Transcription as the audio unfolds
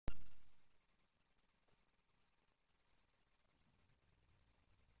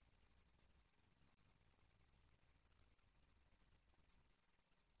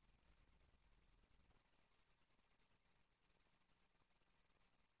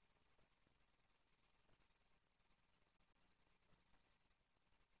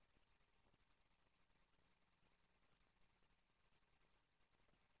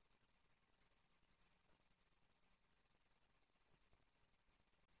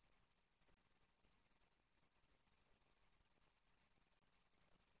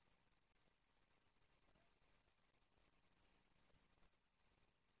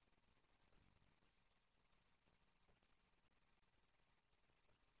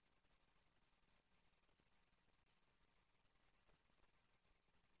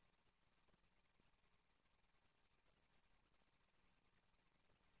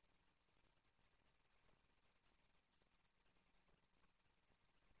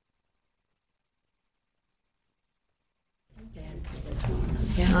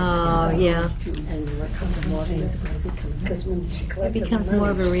Oh, yeah. And we're coming more because when she It collected becomes the money,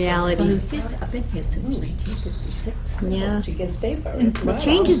 more of a reality. I've been here since 1956. Yeah. She gets paper.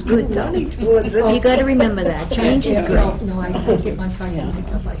 Change is good, though. Towards it. You got to remember that. Change is good. No, I keep on talking to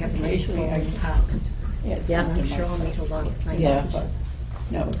myself. I have a nice home apartment. Yeah. I'm sure I'll meet a lot of nice Yeah. people.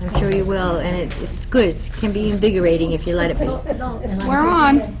 No. I'm sure you will, and it's good. It can be invigorating if you let it be. We're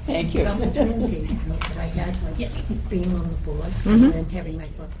on. Thank you. The opportunity that I had, like being on the board Mhm. and then having my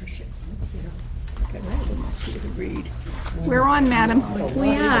blood pressure, you know. Got so much here to read. We're on, madam.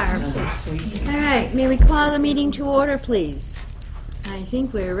 We are. All right, may we call the meeting to order, please? I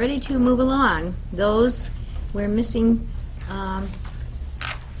think we're ready to move along. Those, we're missing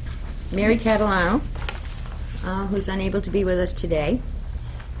Mary Catalano, who's unable to be with us today.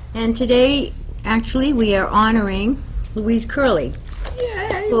 And today, actually, we are honoring Louise Curley.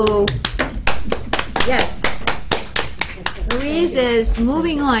 Yay. Who, yes. Louise is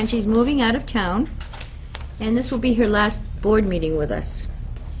moving on. She's moving out of town. And this will be her last board meeting with us.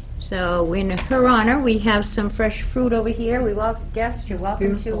 So in her honor, we have some fresh fruit over here. We welcome guests. You're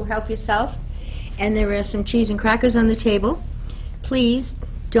welcome to help yourself. And there are some cheese and crackers on the table. Please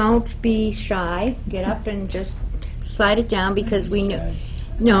don't be shy. Get up and just slide it down because we know.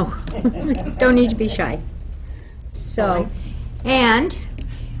 No, don't need to be shy. So, and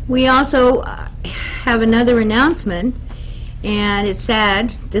we also have another announcement, and it's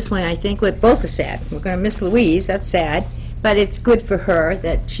sad. This one, I think, both are sad. We're going to miss Louise. That's sad, but it's good for her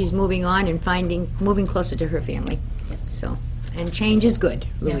that she's moving on and moving closer to her family. So, and change is good,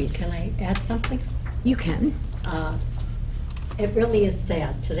 Yeah, Louise. can I add something? You can. It really is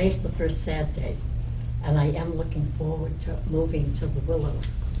sad. Today's the first sad day, and I am looking forward to moving to the Willows.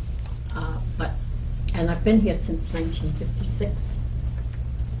 And I've been here since 1956.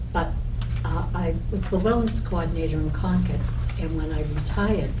 But I was the wellness coordinator in Concord, and when I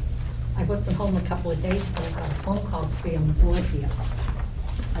retired, I wasn't home a couple of days ago. I got a phone call to be on the board here.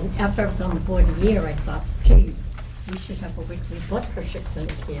 And after I was on the board a year, I thought, gee, we should have a weekly blood pressure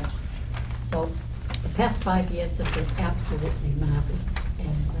clinic here. So the past 5 years have been absolutely marvelous,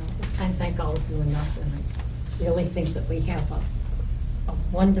 and I can't thank all of you enough, and I really think that we have a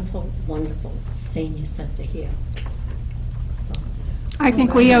wonderful, wonderful senior center here. So, I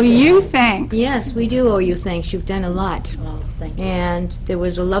think we owe you thanks. Yes, we do owe you thanks. You've done a lot. thank you. And there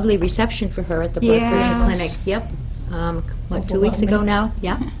was a lovely reception for her at the blood pressure Yes. clinic. Yep. What, 2 weeks ago now?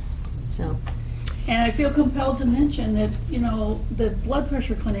 Yeah. So, And I feel compelled to mention that, you know, the blood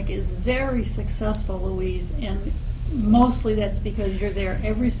pressure clinic is very successful, Louise, and mostly that's because you're there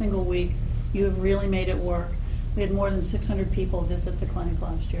every single week. You have really made it work. We had more than 600 people visit the clinic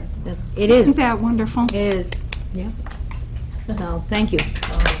last year. it is. Isn't that wonderful? It is. Yeah. So, thank you.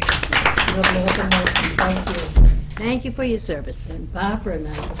 You're more than welcome. Thank you. Thank you for your service. And Barbara and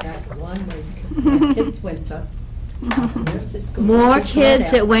I go back a long way because my kids went to nursery school. More She taught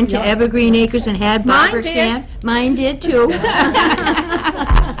kids that went to Yep. Evergreen Acres and had Mine Barbara did. Camp. Mine did, too.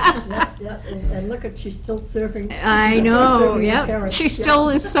 Yep, and look at, she's still serving. I still know, serving her yep. parents. She still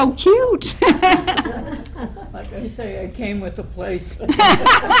is so cute. Like I say, I came with the place.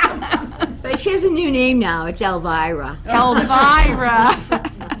 But she has a new name now. It's Elvira. Elvira.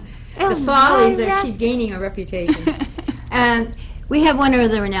 The Follies, Elvira. she's gaining a reputation. And we have one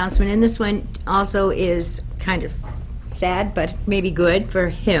other announcement, and this one also is kind of sad, but maybe good for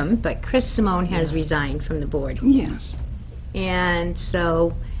him. But Chris Simone has resigned from the board. Yes. And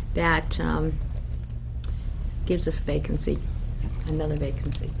so that gives us a vacancy, another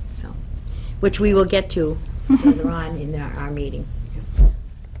vacancy, so, which we will get to further on in our meeting.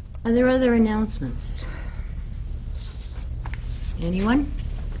 Are there other announcements? Anyone?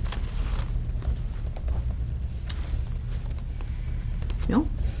 No?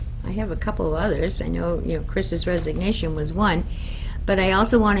 I have a couple of others. I know, Chris's resignation was one. But I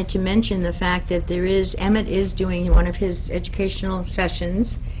also wanted to mention the fact that Emmett is doing one of his educational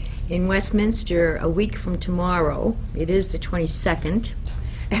sessions in Westminster a week from tomorrow. It is the 22nd.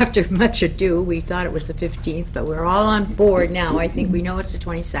 After much ado, we thought it was the 15th, but we're all on board now. I think we know it's the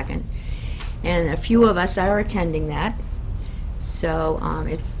 22nd. And a few of us are attending that. So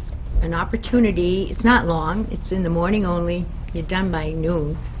it's an opportunity. It's not long. It's in the morning only. You're done by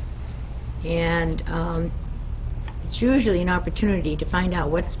noon. And it's usually an opportunity to find out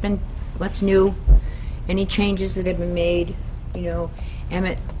what's new, any changes that have been made.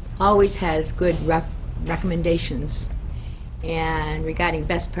 Emmett always has good recommendations and regarding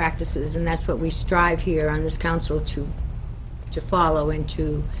best practices, and that's what we strive here on this council to follow and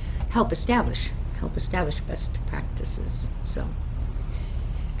to help establish best practices. So,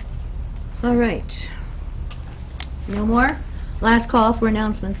 all right, no more. last call for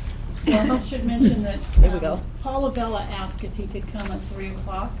announcements. Well, I should mention that There we go. Paul Lavella asked if he could come at 3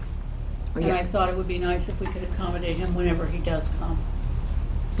 o'clock. Oh, And yeah. I thought it would be nice if we could accommodate him whenever he does come.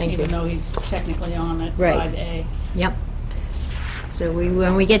 Thank Even you. though he's technically on at Right. 5A. Yep. So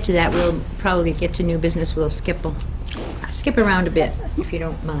when we get to that, we'll probably get to new business, we'll skip around a bit, if you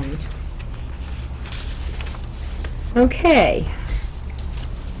don't mind. Okay.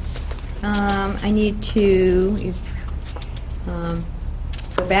 I need to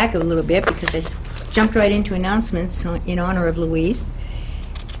go back a little bit because I jumped right into announcements in honor of Louise.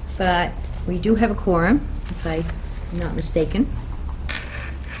 But we do have a quorum, if I'm not mistaken.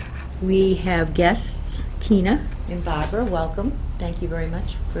 We have guests, Tina and Barbara, welcome. Thank you very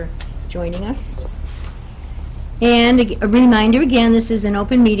much for joining us. And a reminder again, this is an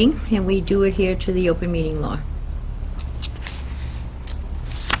open meeting, and we do adhere to the open meeting law.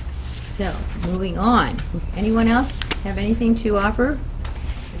 So, moving on. Anyone else have anything to offer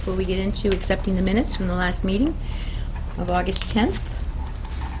before we get into accepting the minutes from the last meeting of August 10th?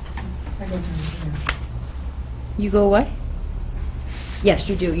 I didn't know. You go what? Yes,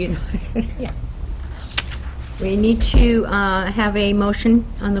 you do, you know. Yeah. We need to have a motion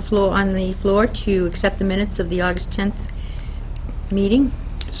on the floor to accept the minutes of the August 10th meeting.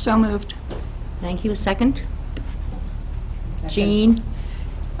 So moved. Thank you. A second? Jean?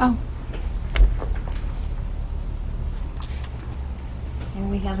 Oh, And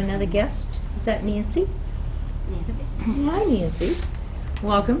we have another guest. Is that Nancy? Hi, Nancy.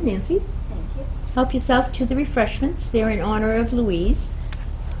 Welcome, Nancy. Thank you. Help yourself to the refreshments. They're in honor of Louise,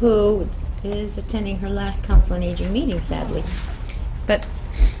 who is attending her last Council on Aging meeting, sadly. But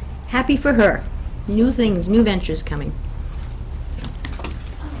happy for her. New things, new ventures coming. So.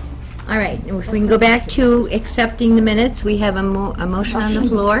 All right, and if we can go back to accepting the minutes, we have a motion on the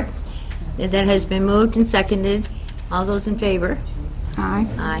floor that has been moved and seconded. All those in favor? aye.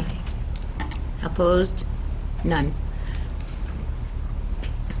 Aye. Opposed? None.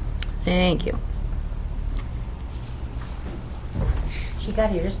 Thank you. She got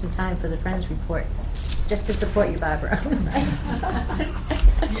here just in time for the Friends report, just to support you, Barbara.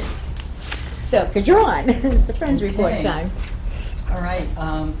 So, because you're on, it's the Friends report Okay. time. All right,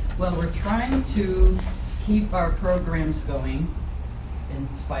 well, we're trying to keep our programs going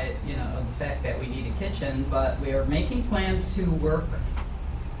in spite, of the fact that we need a kitchen, but we are making plans to work.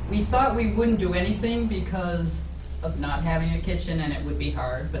 We thought we wouldn't do anything because of not having a kitchen and it would be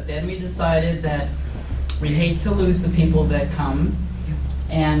hard, but then we decided that we hate to lose the people that come.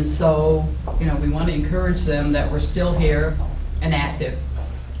 And so, we want to encourage them that we're still here and active.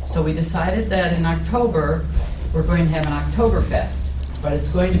 So we decided that in October, we're going to have an Oktoberfest, but it's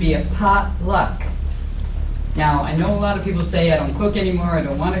going to be a potluck. Now, I know a lot of people say I don't cook anymore, I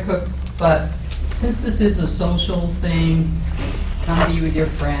don't want to cook, but since this is a social thing, come be with your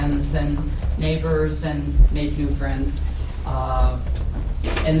friends and neighbors and make new friends,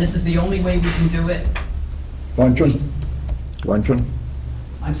 and this is the only way we can do it. Luncheon? Luncheon?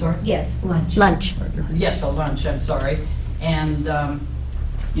 I'm sorry? Yes, lunch. Lunch. Yes, a lunch, I'm sorry. And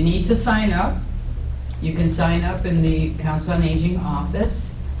you need to sign up. You can sign up in the Council on Aging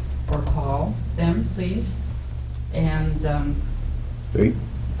office or call them, please. And Date?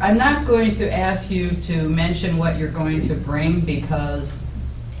 I'm not going to ask you to mention what you're going to bring because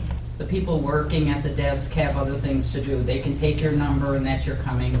the people working at the desk have other things to do. They can take your number and that you're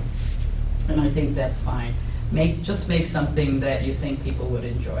coming, and I think that's fine. Just make something that you think people would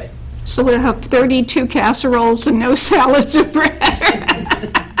enjoy. So we'll have 32 casseroles and no salads or bread.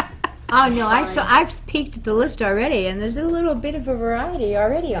 Oh, no, I've peeked at the list already, and there's a little bit of a variety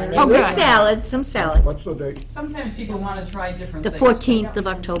already on there. Oh, Good good. salads, some salads. What's the date? Sometimes people want to try different The things. 14th of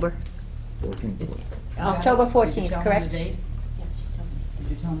October. 14th. It's- October Did 14th, you tell them correct? the date? Yeah, she told me. Did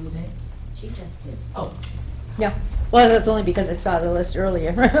you tell them the date? She just did. Oh, Yeah, well, that's only because I saw the list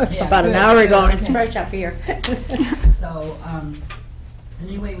earlier, Yeah, about an good, hour ago, and good. it's fresh up here. so,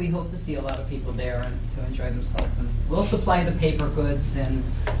 anyway, we hope to see a lot of people there and to enjoy themselves. And we'll supply the paper goods and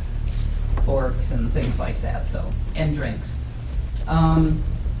forks and things like that, so, and drinks.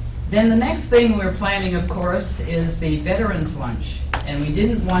 Then the next thing we're planning, of course, is the Veterans Lunch. And we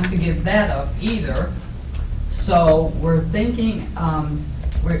didn't want to give that up either. So we're thinking,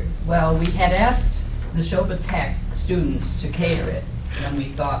 we had asked the Neshoba Tech students to cater it, and we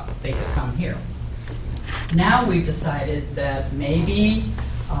thought they could come here. Now we've decided that maybe,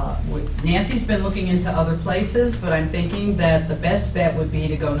 Nancy's been looking into other places, but I'm thinking that the best bet would be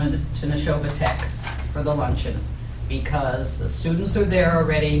to go to Neshoba Tech for the luncheon, because the students are there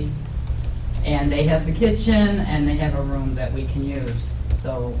already, and they have the kitchen, and they have a room that we can use.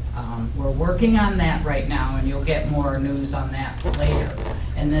 So we're working on that right now, and you'll get more news on that later.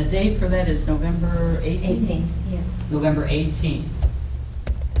 And the date for that is November 18th? 18, yes. November 18th.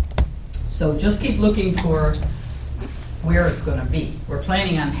 So just keep looking for where it's going to be. We're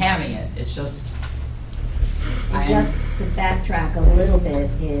planning on having it, it's just... And just to backtrack a little bit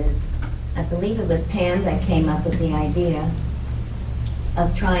is, I believe it was Pam that came up with the idea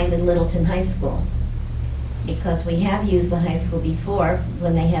of trying the Littleton High School. Because we have used the high school before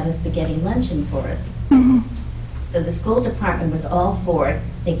when they have a spaghetti luncheon for us. So the school department was all for it,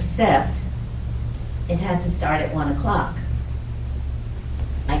 except it had to start at 1 o'clock.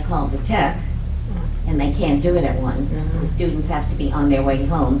 I called the tech, and they can't do it at 1. The students have to be on their way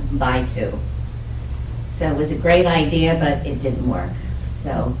home by 2. So it was a great idea, but it didn't work.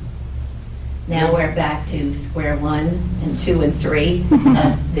 So now we're back to square 1 and 2 and 3,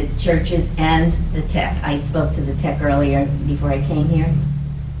 the churches and the tech. I spoke to the tech earlier before I came here,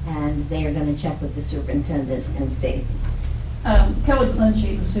 and they are going to check with the superintendent and see. Kelly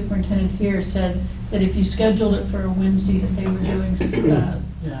Clenchey, the superintendent here, said that if you scheduled it for a Wednesday, that they were doing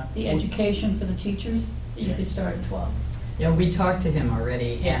the education for the teachers, that you could start at 12. Yeah, we talked to him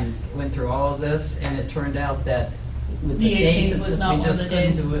already and went through all of this, and it turned out that with The the dates, 18th was not we one of just the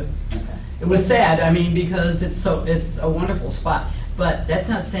couldn't days. do it. It was sad, I mean, because it's a wonderful spot, but that's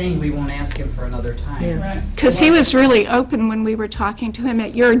not saying we won't ask him for another time. Yeah. Right. Because he was really open when we were talking to him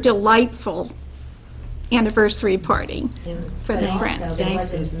at your delightful anniversary party for But the also, friends. there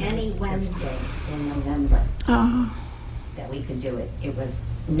Thanks, wasn't Susan. any Wednesday in November Oh, that we could do it. It was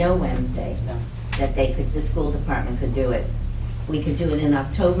no Wednesday No. that the school department could do it. We could do it in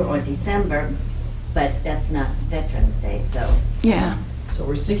October or December, but that's not Veterans Day, so. yeah. So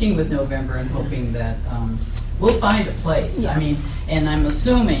we're sticking with November and hoping that we'll find a place. I mean, and I'm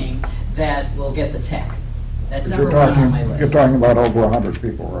assuming that we'll get the tech. That's number You're one on talking, my you're list. talking about over 100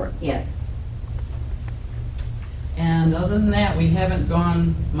 people, right? Yes. And other than that, we haven't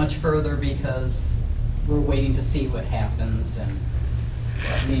gone much further because we're waiting to see what happens. And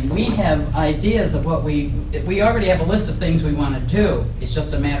I mean, we have ideas of what we already have a list of things we want to do. It's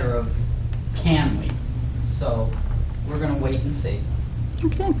just a matter of can we? So we're going to wait and see.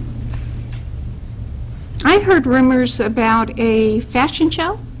 Okay. I heard rumors about a fashion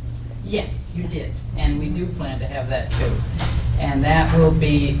show. Yes, you did, and we do plan to have that too. And that will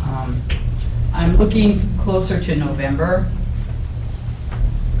be, I'm looking closer to November,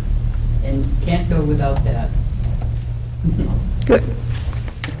 and can't go without that. Good.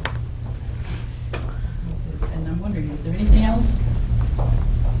 And I'm wondering, is there anything else?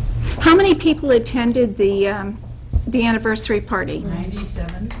 How many people attended the anniversary party?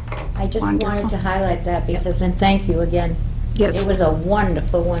 97? I just Wonderful. wanted to highlight that because, and thank you again. Yes. It was a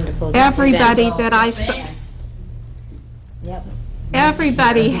wonderful, wonderful Everybody event. that I Thanks. Yep.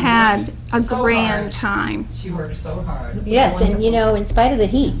 Everybody had a So grand hard. time. She worked so hard. Yes, and you know, in spite of the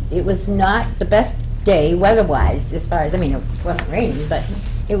heat, it was not the best day weather-wise as far as, I mean, it wasn't raining, but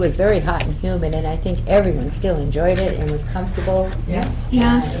it was very hot and humid, and I think everyone still enjoyed it and was comfortable. Yeah.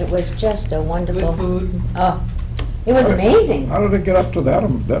 Yes. It was just a wonderful. Good food. Oh, it was amazing. How did it get up to that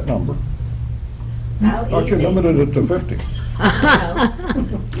number? How Thought you easy? limited it to 50. No.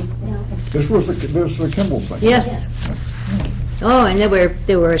 This was the Kimball thing. Yes. Oh, and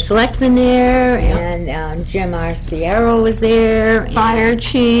there were selectmen there, and Jim Arciero was there. and Fire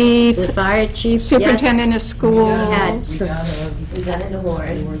chief, The fire chief. yes. superintendent of We schools. got a We got an award.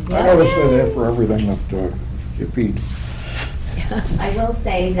 I noticed they had for everything that you feed. I will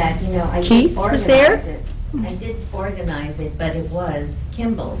say that, I Keith did was organize there? it. I did organize it, but it was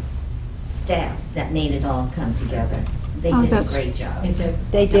Kimball's staff that made it all come together. They Oh, did a that's- great job.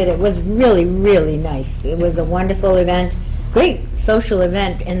 They did. It was really, really nice. It was a wonderful event, great social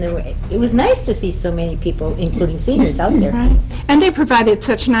event, and it was nice to see so many people, including seniors, out there. Right. And they provided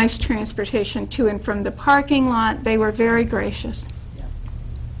such nice transportation to and from the parking lot. They were very gracious.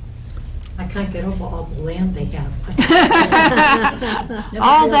 I can't get over all the land they have.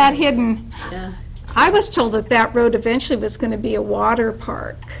 All that hidden. Yeah. I was told that that road eventually was going to be a water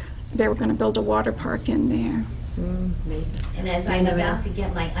park. They were going to build a water park in there. Amazing. And as I'm about to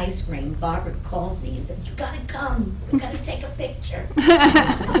get my ice cream, Barbara calls me and says, "You gotta come. We gotta take a picture. You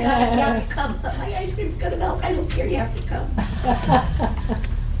have to come. But my ice cream's gonna melt. I don't care. You have to come."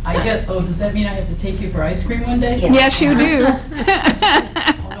 does that mean I have to take you for ice cream one day? Yeah. Yes, you do. Oh,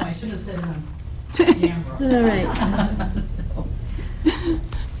 no, I should have said it on camera. All right.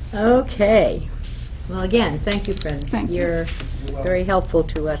 Okay. Well, again, thank you, friends. Thank you. You're very helpful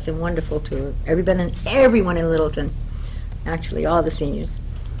to us and wonderful to everyone in Littleton. Actually, all the seniors.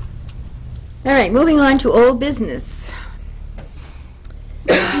 All right, moving on to old business.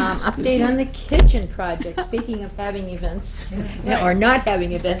 Update on the kitchen project, speaking of having events, or not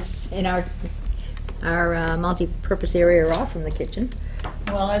having events in our multi-purpose area or off from the kitchen.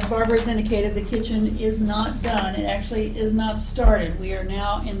 Well, as Barbara's indicated, the kitchen is not done. It actually is not started. We are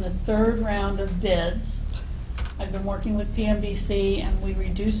now in the third round of bids. I've been working with PMBC, and we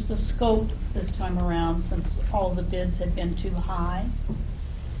reduced the scope this time around since all the bids had been too high.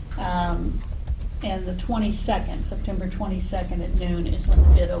 And the 22nd, September 22nd at noon is when the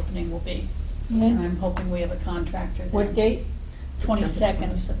bid opening will be. And I'm hoping we have a contractor there. What date?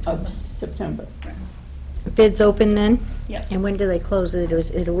 22nd of September. Of September. Bids open then? Yep. And when do they close it? Is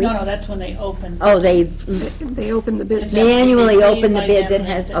it a week? No, that's when they open. Oh, they They open the bids. It's- manually received open the by bid them that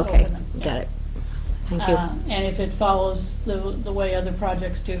has, and to okay, open them. got it. Thank you. And if it follows the way other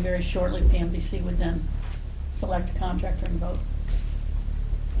projects do, very shortly, PMBC would then select a contractor and vote.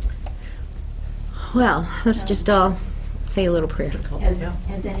 Well, let's just all say a little prayer.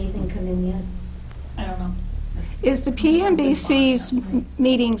 Has anything come in yet? I don't know. Is the PMBC's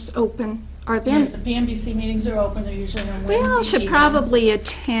meetings open? Are Yes, there, the PMBC meetings are open, they're usually on Wednesday we all should evenings. probably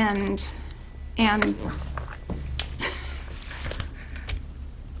attend and,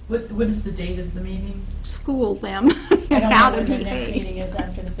 What is the date of the meeting? school them I don't how know to when the next behave. meeting is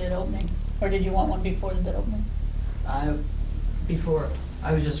after the bid opening, or did you want one before the bid opening? Before,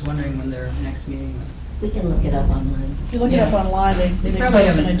 I was just wondering when their next meeting. We can look it up online. If you look it up Yeah. online, They they probably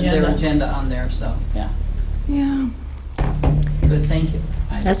post have an their agenda. agenda on there, so, Yeah. Yeah. good, thank you.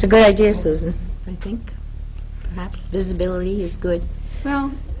 That's a good idea, Susan, I think. Perhaps visibility is good.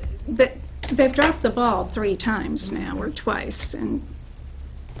 Well, they've dropped the ball 3 times now, or twice, and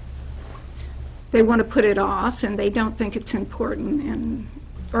they want to put it off, and they don't think it's important, and,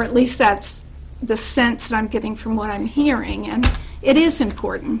 or at least that's the sense that I'm getting from what I'm hearing, and it is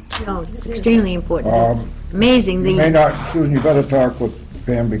important. No, it's extremely important. Um, It's amazing, You may the, not, Susan, you better talk with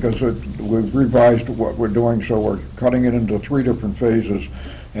Pam, because we've revised what we're doing, so we're cutting it into 3 different phases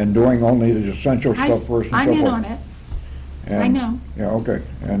and doing only the essential stuff first and so forth. I'm in on it. I And- know. Yeah, okay,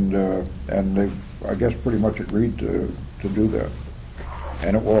 and they've, I guess, pretty much agreed to do that.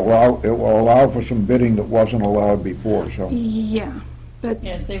 And it will allow for some bidding that wasn't allowed before, so. Yeah, but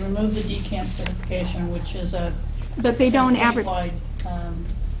Yes, they removed the DCAMP certification, which is a they don't advertise.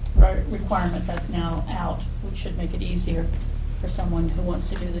 statewide requirement that's now out, which should make it easier for someone who wants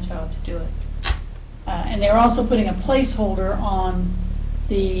to do the job to do it. And they're also putting a placeholder on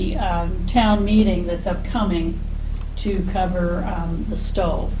the town meeting that's upcoming to cover the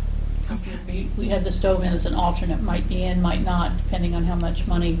stove. We had the stove in as an alternate, might be in, might not, depending on how much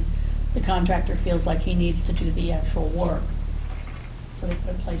money the contractor feels like he needs to do the actual work. So they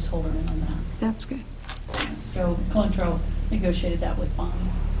put a placeholder in on that. That's good. Joe Contro negotiated that with Bonnie.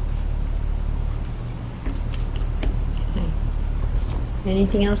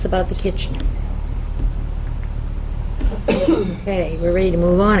 anything else about the kitchen? Okay, we're ready to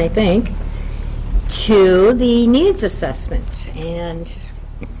move on, I think, to the needs assessment. And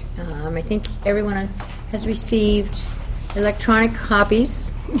I think everyone has received electronic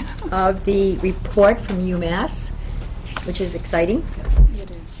copies of the report from UMass, which is exciting.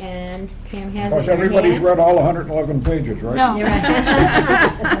 It is. And Pam has Of course, it in her everybody's hand. read all 111 pages, right? No. You're right.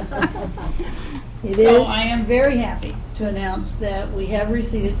 It So is. I am very happy to announce that we have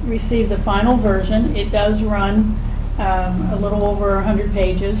received the final version. It does run a little over 100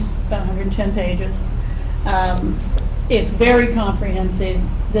 pages, about 110 pages. It's very comprehensive.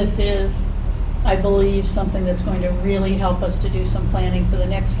 This is, I believe, something that's going to really help us to do some planning for the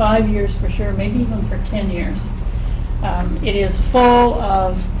next 5 years for sure, maybe even for 10 years. It is full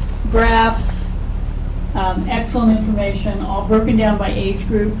of graphs, excellent information, all broken down by age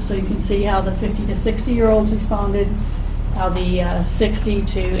group, so you can see how the 50 to 60-year-olds responded, how the 60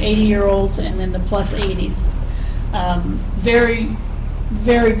 to 80-year-olds, and then the plus 80s. Very,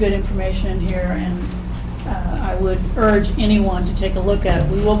 very good information in here, and I would urge anyone to take a look at it.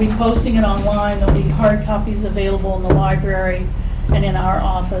 We will be posting it online. There'll be hard copies available in the library and in our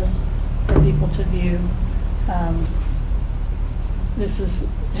office for people to view. This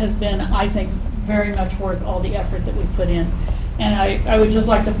has been, I think, very much worth all the effort that we put in. And I would just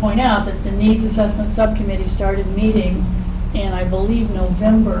like to point out that the Needs Assessment Subcommittee started meeting in, I believe,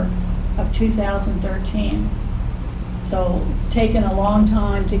 November of 2013. So it's taken a long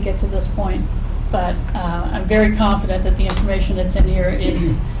time to get to this point, but I'm very confident that the information that's in here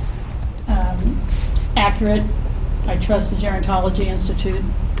is accurate. I trust the Gerontology Institute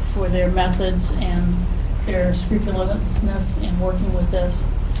for their methods and their scrupulousness in working with this.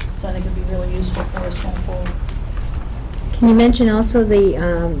 So I think it'd be really useful for us going forward. Can you mention also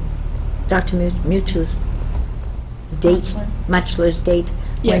the Dr. Muchler's date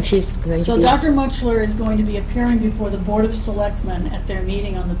when Yes. she's going to So be? Dr. Mutchler is going to be appearing before the Board of Selectmen at their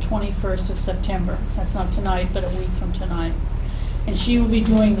meeting on the 21st of September. That's not tonight, but a week from tonight. And she will be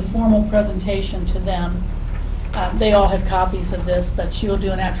doing the formal presentation to them. They all have copies of this, but she will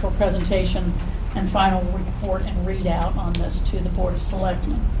do an actual presentation and final report and readout on this to the Board of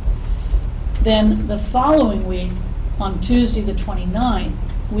Selectmen. Then the following week, on Tuesday the 29th,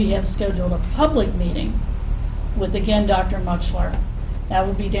 we have scheduled a public meeting with, again, Dr. Mutchler. That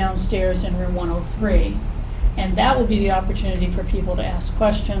will be downstairs in room 103. And that will be the opportunity for people to ask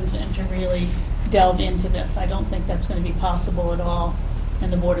questions and to really delve into this. I don't think that's going to be possible at all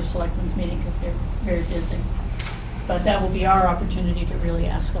in the Board of Selectmen's meeting because they're very busy. But that will be our opportunity to really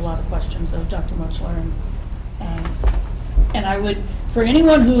ask a lot of questions of Dr. Mutchler. And I would, for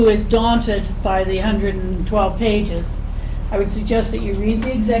anyone who is daunted by the 112 pages, I would suggest that you read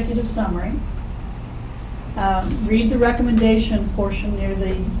the executive summary, read the recommendation portion near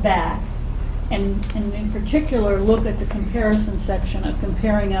the back, and in particular, look at the comparison section of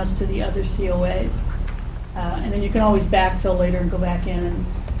comparing us to the other COAs. And then you can always backfill later and go back in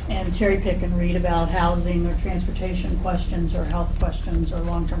and cherry pick and read about housing or transportation questions or health questions or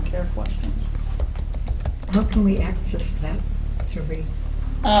long-term care questions. How can we access that to read?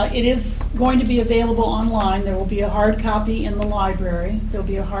 It is going to be available online. There will be a hard copy in the library. There'll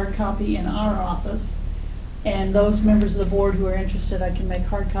be a hard copy in our office. And those members of the board who are interested, I can make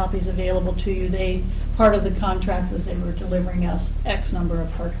hard copies available to you. Part of the contract was they were delivering us X number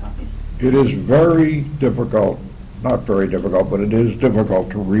of hard copies. It is very difficult, not very difficult, but it is difficult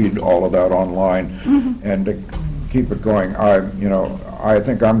to read all of that online and to keep it going. I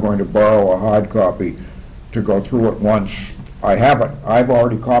think I'm going to borrow a hard copy to go through it once. I have it. I've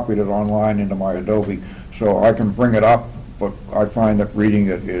already copied it online into my Adobe, so I can bring it up, but I find that reading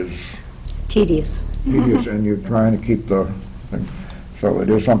it is Tedious. tedious, and you're trying to keep the thing. So it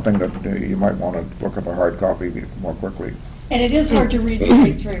is something that you might want to look at the hard copy more quickly. And it is hard to read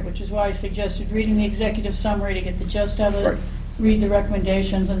straight through, which is why I suggested reading the executive summary to get the gist of it, Right. read the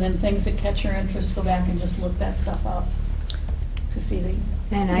recommendations, and then things that catch your interest, go back and just look that stuff up to see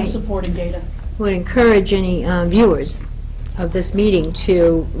And the I supporting data. would encourage any viewers of this meeting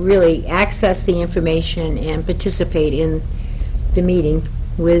to really access the information and participate in the meeting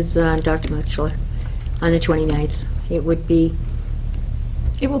with Dr. Mutchler on the 29th. It would be,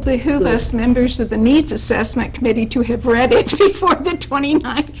 It will behoove us, members of the Needs Assessment Committee, to have read it before the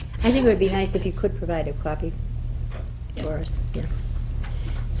 29th. I think it would be nice if you could provide a copy for us, yes.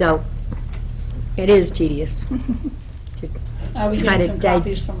 So, it is tedious. I would Try get to some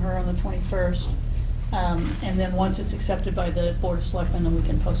copies from her on the 21st, and then once it's accepted by the Board of Selectmen, then we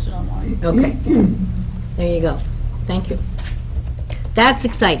can post it online. Okay. There you go. Thank you. That's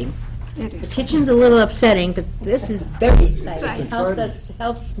exciting. It The is. kitchen's a little upsetting, but this is very Exciting. exciting.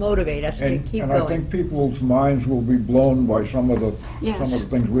 Helps motivate us to keep And I going. think people's minds will be blown by some of the Yes.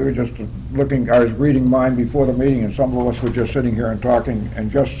 things. We were just looking, I was reading mine before the meeting, and some of us were just sitting here and talking, and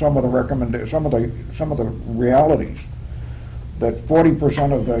just some of the realities. That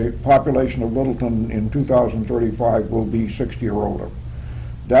 40% of the population of Littleton in 2035 will be 60 or older.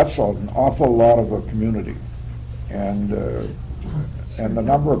 That's an awful lot of a community. And the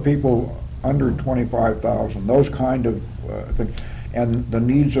number of people under 25,000, those kind of things, and the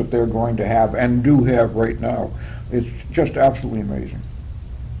needs that they're going to have and do have right now, it's just absolutely amazing.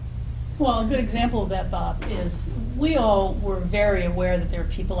 Well, a good example of that, Bob, is we all were very aware that there are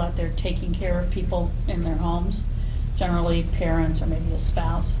people out there taking care of people in their homes, generally parents or maybe a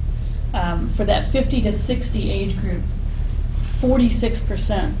spouse. For that 50 to 60 age group,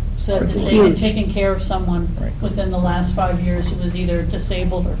 46% said that they had Huge. taken care of someone Right. within the last 5 years who was either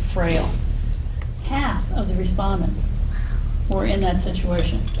disabled or frail. Half of the respondents were in that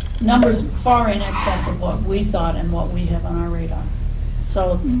situation. Numbers far in excess of what we thought and what we have on our radar.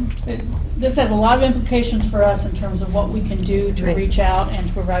 So this has a lot of implications for us in terms of what we can do to Right. reach out and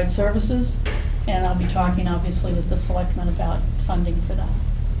to provide services. And I'll be talking, obviously, with the selectmen about funding for that.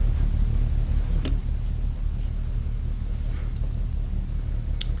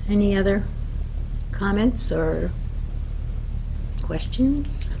 Any other comments or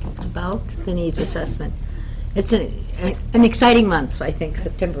questions about the needs assessment? It's an exciting month, I think,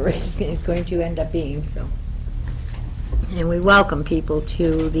 September is going to end up being, so. And we welcome people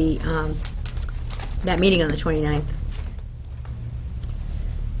to the, that meeting on the 29th.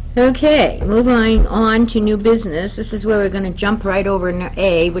 Okay, moving on to new business. This is where we're going to jump right over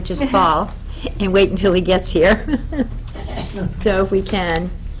A, which is Paul, and wait until he gets here. So if we can,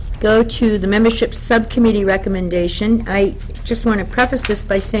 go to the membership subcommittee recommendation. I just want to preface this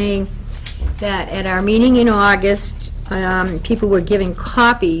by saying that at our meeting in August, people were giving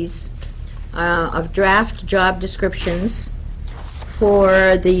copies of draft job descriptions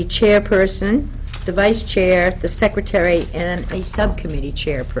for the chairperson, the vice chair, the secretary, and a subcommittee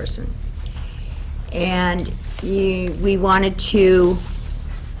chairperson. And we wanted to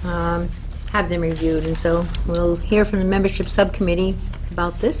have them reviewed, and so we'll hear from the membership subcommittee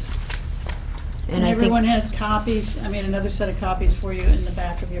about this. And I think everyone has copies, another set of copies for you in the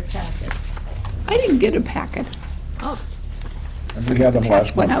back of your packet. I didn't get a packet. And we had them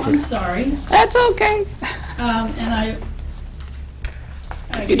last went month. out. I'm sorry. That's okay. And I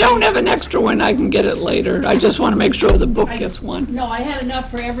If you don't have an extra one, I can get it later. I just want to make sure the book gets one. No, I had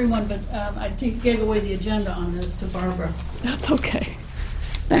enough for everyone, but I gave away the agenda on this to Barbara. That's okay.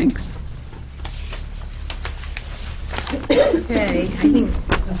 Thanks. Okay, I think,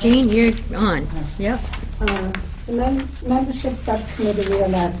 Jean, you're on. Yep. The membership subcommittee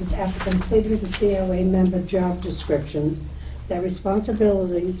realizes after completing the COA member job descriptions that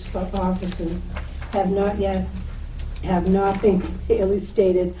responsibilities for officers have not been clearly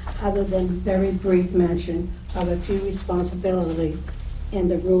stated other than very brief mention of a few responsibilities in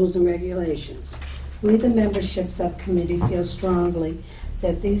the rules and regulations. We, the membership subcommittee, feel strongly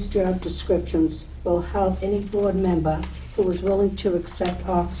that these job descriptions will help any board member who is willing to accept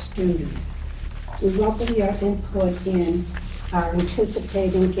office duties. We welcome your input and are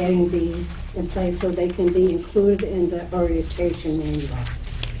anticipating getting these in place so they can be included in the orientation manual.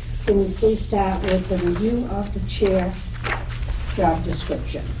 Can we please start with the review of the chair job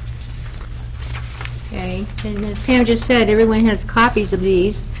description? Okay, and as Pam just said, everyone has copies of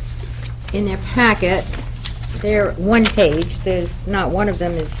these in their packet. They're one page. There's not one of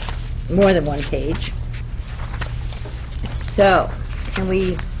them is more than one page. So, can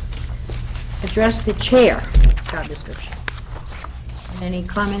we address the chair job description? Any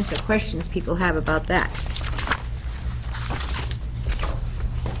comments or questions people have about that?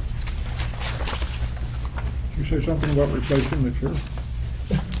 Did you say something about replacing the chair?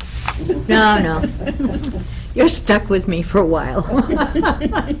 No. You're stuck with me for a while.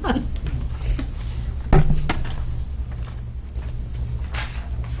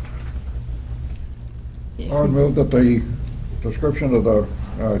 I would move that the description of the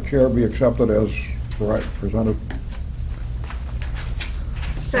chair be accepted as presented.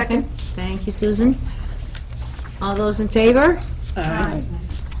 Second. Thank you, Susan. All those in favor? Aye.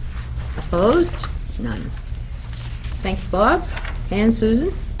 Opposed? None. Thank you, Bob and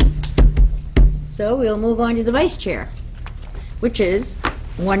Susan. So we'll move on to the vice chair, which is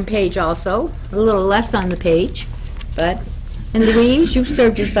one page also, a little less on the page, but, and Louise, you've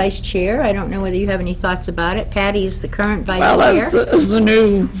served as vice chair. I don't know whether you have any thoughts about it. Patty is the current vice Well, chair. as the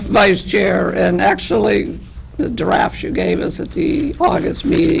new vice chair, and actually, the drafts you gave us at the August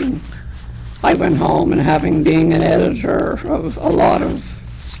meeting, I went home and having being an editor of a lot of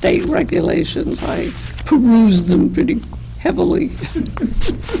state regulations, I perused them pretty heavily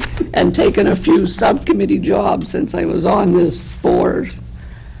and taken a few subcommittee jobs since I was on this board.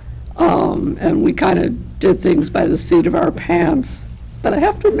 And we kind of did things by the seat of our pants. But I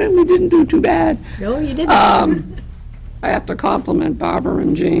have to admit, we didn't do too bad. No, you didn't. I have to compliment Barbara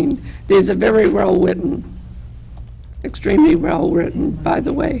and Jean. These are very well written, extremely well written, by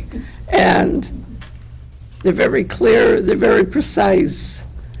the way. And they're very clear, they're very precise,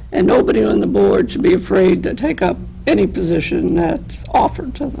 and nobody on the board should be afraid to take up any position that's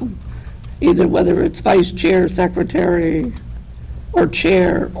offered to them, either whether it's vice chair, secretary, or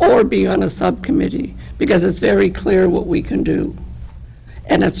chair, or be on a subcommittee, because it's very clear what we can do.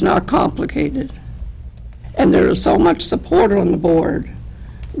 And it's not complicated. And there is so much support on the board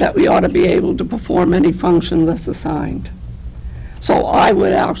that we ought to be able to perform any function that's assigned. So I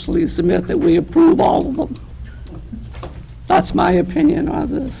would actually submit that we approve all of them. That's my opinion on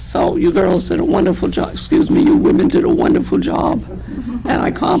this. So you girls did a wonderful job, you women did a wonderful job, and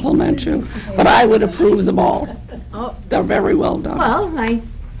I compliment you. But I would approve them all. Oh. They're very well done. Well,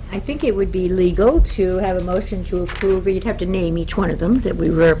 I think it would be legal to have a motion to approve, or you'd have to name each one of them that we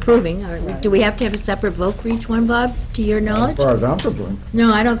were approving. Do we have to have a separate vote for each one, Bob, to your As knowledge? far as I'm concerned.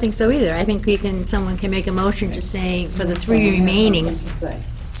 No, I don't think so either. I think someone can make a motion to say for the three remaining,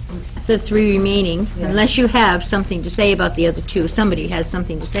 unless you have something to say about the other two. Somebody has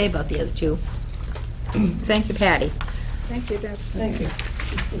something to say about the other two. Thank you, Patty. Thank you, that's. Thank you.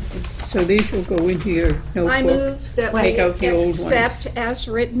 So these will go into your notebook. I move that we Take out the old ones. accept as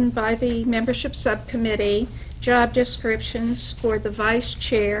written by the membership subcommittee job descriptions for the vice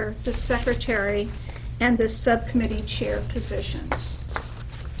chair, the secretary, and the subcommittee chair positions.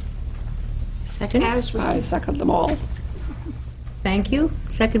 Second? As I written. second them all. Thank you.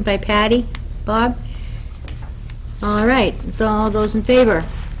 Second by Patty. Bob? All right, all those in favor?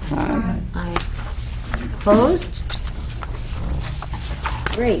 Aye. Aye. Opposed?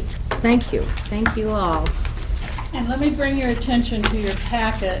 Great, thank you. Thank you all. And let me bring your attention to your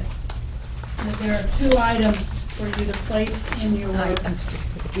packet, that there are 2 items for you to place in your, I'm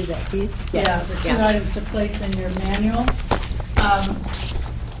just going to do that, please. yeah, the 2 items to place in your manual.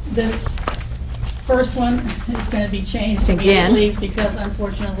 This first one is going to be changed Again. immediately because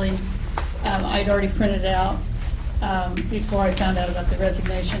unfortunately, I'd already printed it out before I found out about the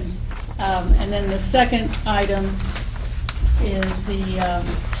resignations. And then the second item is the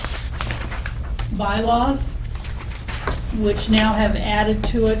bylaws, which now have added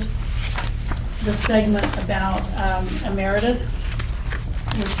to it the segment about emeritus,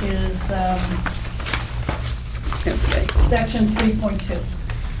 which is section 3.2.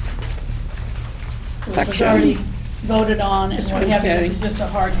 Which was Section. already voted on, and what have you. Okay. This is just a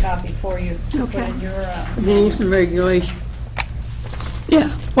hard copy for you to put Okay. in your Rules and regulations. Yeah,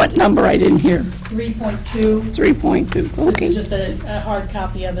 what number? I didn't hear. 3.2. 3.2, This okay. is just a hard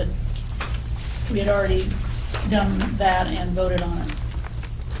copy of it. We had already done that and voted on it.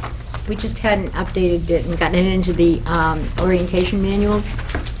 We just hadn't updated it and gotten it into the orientation manuals.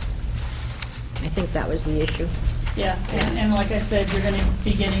 I think that was the issue. Yeah, and like I said, you're going to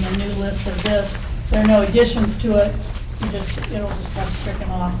be getting a new list of this. There are no additions to it. It'll just have stricken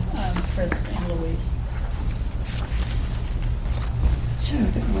off Chris and Louise. So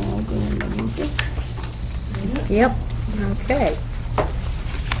they'll all go in the rubric. Yep, okay.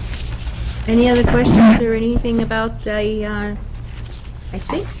 Any other questions or anything about the, I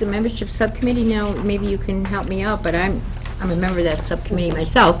think the membership subcommittee now, maybe you can help me out, but I'm a member of that subcommittee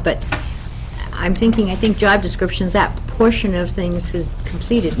myself, but I think job descriptions, that portion of things is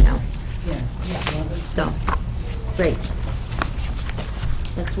completed now. So, great.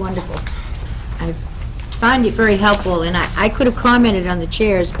 That's wonderful. I find it very helpful, and I could have commented on the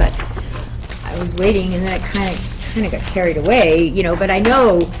chairs, but I was waiting, and then it kind of got carried away, but I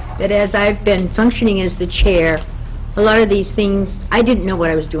know that as I've been functioning as the chair, a lot of these things, I didn't know what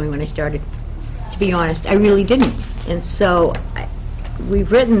I was doing when I started, to be honest. I really didn't. And so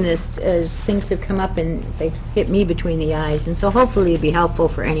we've written this as things have come up and they've hit me between the eyes, and so hopefully it'll be helpful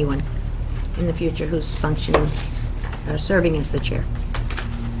for anyone in the future who's functioning, serving as the chair.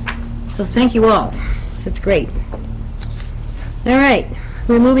 So thank you all. That's great. All right,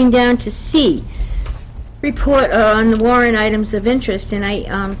 we're moving down to C, report on the warrant items of interest.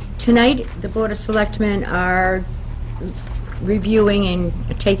 And tonight, the Board of Selectmen are reviewing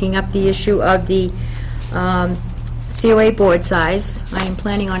and taking up the issue of the COA board size. I am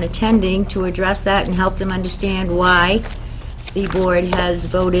planning on attending to address that and help them understand why the board has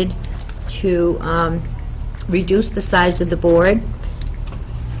voted to reduce the size of the board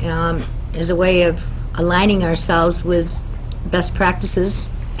as a way of aligning ourselves with best practices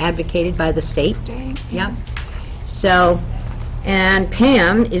advocated by the state. Yeah. So, and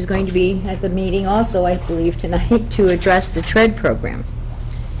Pam is going to be at the meeting also, I believe, tonight to address the TREAD program.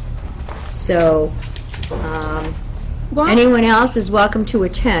 So, anyone else is welcome to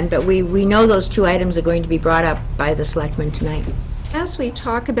attend, but we know those 2 items are going to be brought up by the selectmen tonight. As we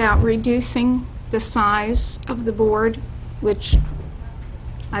talk about reducing the size of the board, which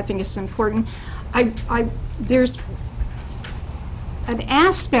I think is important, there's an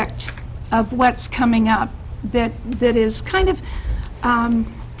aspect of what's coming up that is kind of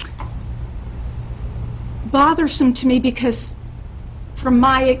bothersome to me, because from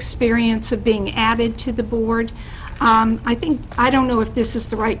my experience of being added to the board, I don't know if this is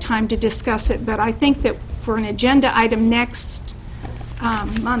the right time to discuss it, but I think that for an agenda item next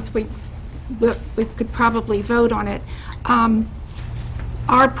month, we could probably vote on it.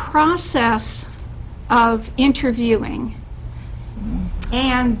 Our process of interviewing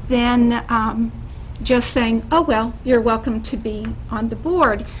and then just saying, oh, well, you're welcome to be on the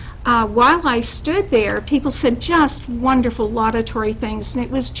board. While I stood there, people said just wonderful laudatory things, and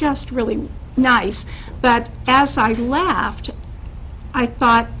it was just really nice. But as I left, I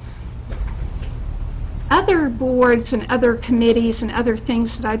thought other boards and other committees and other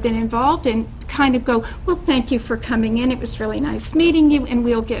things that I've been involved in kind of go, well, thank you for coming in. It was really nice meeting you, and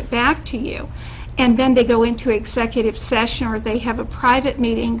we'll get back to you. And then they go into executive session, or they have a private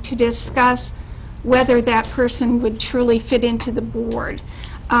meeting to discuss whether that person would truly fit into the board.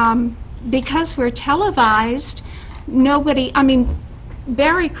 Because we're televised,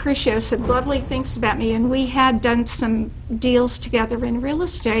 Barry Criscio said lovely things about me, and we had done some deals together in real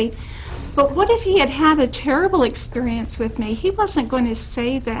estate. But what if he had had a terrible experience with me? He wasn't going to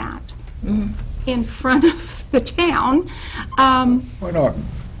say that in front of the town. Why not?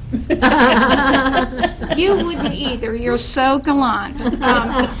 You wouldn't either. You're so gallant.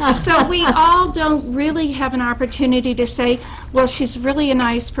 So we all don't really have an opportunity to say, well, she's really a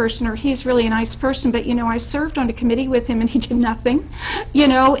nice person, or he's really a nice person, but, I served on a committee with him and he did nothing,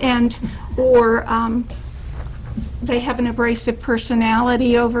 or they have an abrasive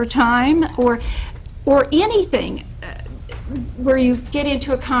personality over time, or anything where you get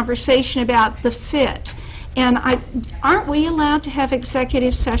into a conversation about the fit. And aren't we allowed to have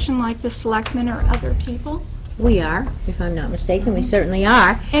executive session like the selectmen or other people? We are, if I'm not mistaken, we certainly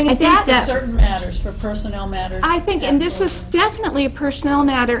are. And I think that Certain matters, for personnel matters. I think, and this is definitely a personnel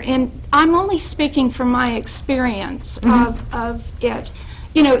matter, and I'm only speaking from my experience of it.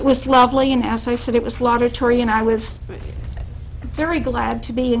 It was lovely, and as I said, it was laudatory, and I was very glad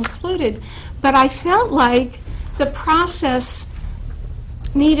to be included. But I felt like the process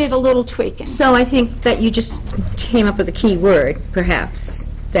needed a little tweaking. So I think that you just came up with a key word, perhaps,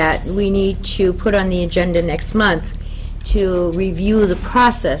 that we need to put on the agenda next month to review the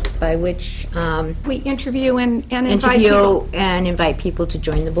process by which We interview and invite interview people. and invite people to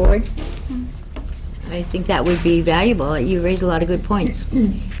join the board. I think that would be valuable. You raise a lot of good points.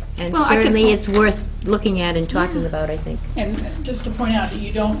 And Well, I could- certainly it's worth looking at and talking about, I think. And just to point out that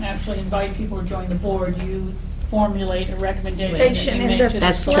you don't actually invite people to join the board, you formulate a recommendation that you And make the to the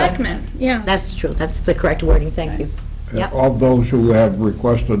That's true. selectmen, yeah. That's true. That's the correct wording. Thank you. Yep. Of those who have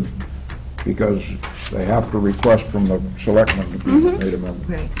requested, because they have to request from the selectmen to be made a member.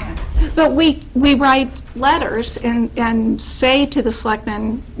 Right. But we write letters and say to the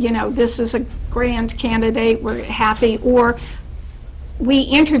selectmen, this is a grand candidate, we're happy, or we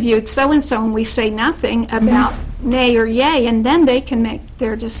interviewed so-and-so and we say nothing about nay or yay, and then they can make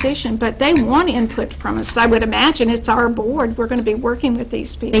their decision. But they want input from us. I would imagine it's our board. We're going to be working with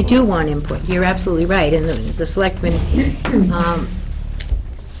these people. They do want input. You're absolutely right. And the selectmen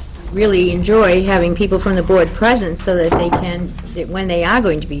really enjoy having people from the board present so that they can, that when they are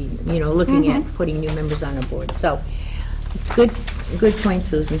going to be, looking at putting new members on a board. So it's good point,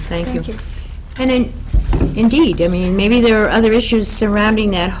 Susan. Thank you. And indeed, I mean, maybe there are other issues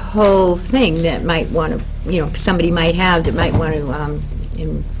surrounding that whole thing that might want to, somebody might have that might want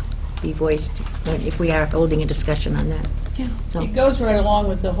to be voiced if we are holding a discussion on that. Yeah. So, It goes right along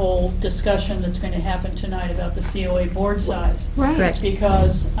with the whole discussion that's going to happen tonight about the COA board size. Right. correct.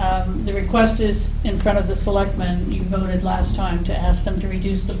 Because the request is in front of the selectmen. You voted last time to ask them to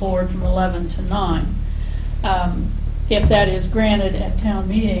reduce the board from 11 to 9. If that is granted at town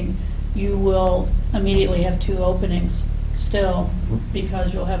meeting, you will immediately have 2 openings still,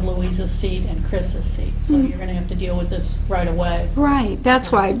 because you'll have Louisa's seat and Chris's seat. So you're going to have to deal with this right away. Right.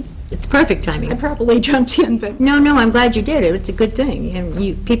 That's why It's perfect I timing. probably jumped in, but No, I'm glad you did it. It's a good thing.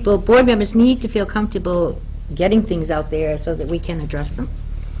 And board members need to feel comfortable getting things out there so that we can address them.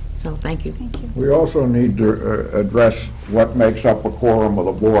 So, thank you. We also need to address what makes up a quorum of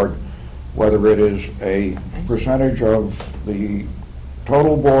the board, whether it is a percentage of the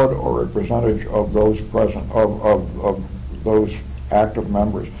total board or a percentage of those present, of those active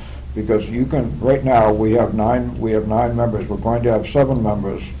members. Because you can, right now, we have 9 members. We're going to have 7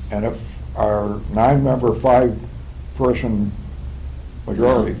 members. And if our 9-member, 5-person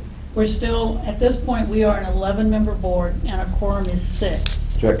majority, We're still, at this point, we are an 11-member board, and a quorum is 6.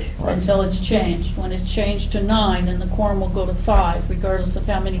 6, right? Until it's changed. When it's changed to 9, then the quorum will go to 5, regardless of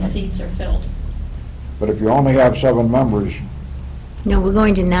how many seats are filled. But if you only have 7 members, No, we're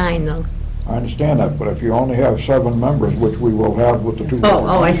going to 9, though. I understand that, but if you only have 7 members, which we will have with the 2.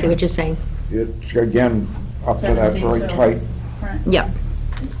 Oh, I see what you're saying. It's, again, up to that 7 very seats, so- tight. Right. Yep.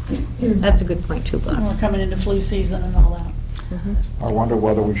 That's a good point, too, And Bob. we're coming into flu season and all that. I wonder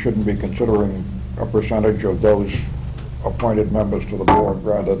whether we shouldn't be considering a percentage of those appointed members to the board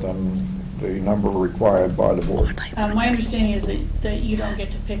rather than the number required by the board. My understanding is that you don't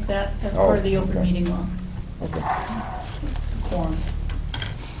get to pick that. That's part of the open okay. meeting law. Quorum.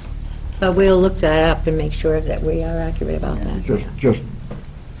 But we'll look that up and make sure that we are accurate about that. Just,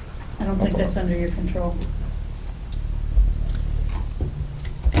 I don't think that's under your control.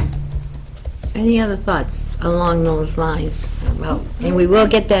 Any other thoughts along those lines? Well, and we will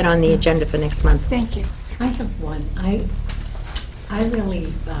get that on the agenda for next month. thank you. I have one. I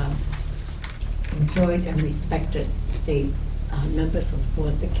really enjoyed and respected the members of the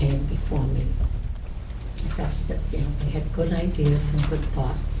board that came before me. I thought that, they had good ideas and good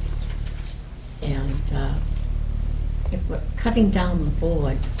thoughts. And if we're cutting down the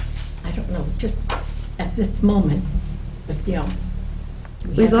board, I don't know, just at this moment, but, we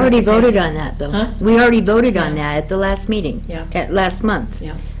We've had already voted reservations. on that, though. Huh? We already voted on that at the last meeting. Yeah. At last month.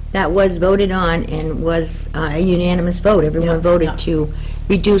 Yeah. that was voted on and was a unanimous vote. Everyone Yeah, voted yeah. to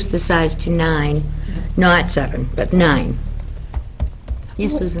reduce the size to 9, not 7, but 9.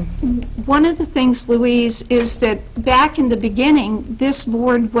 Yes, Susan? One of the things, Louise, is that back in the beginning, this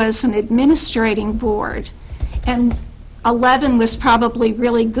board was an administrating board, and 11 was probably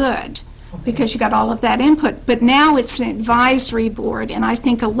really good, because you got all of that input. But now it's an advisory board, and I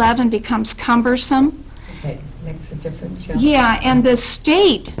think 11 becomes cumbersome. Okay, makes a difference, yeah. Yeah, and the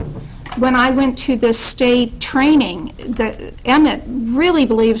state, when I went to the state training, Emmett really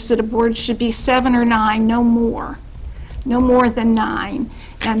believes that a board should be 7 or 9, no more than 9.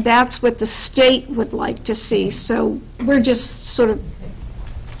 And that's what the state would like to see. So we're just sort of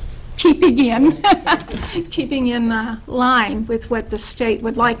keeping in line with what the state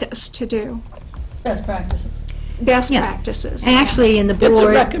would like us to do. Best practices. Best Yeah. practices. And actually, in the It's a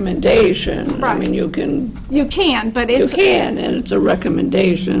board, recommendation. I Right. mean, you can, You can, but you it's... can, and it's a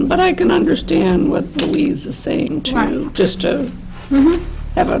recommendation, but I can understand what Louise is saying too, Right. just to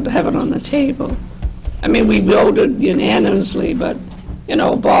have it on the table. I mean, we voted unanimously, but, you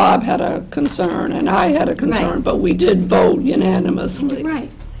know, Bob had a concern and I had a concern, Right. but we did vote unanimously. Right.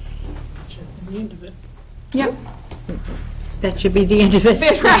 Yep. that should be the end of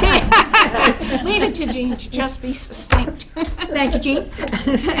it. Right. Leave it to Jean to just be succinct. Thank you, Jean.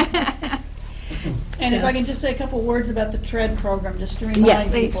 And if I can just say a couple words about the TREAD program, just to remind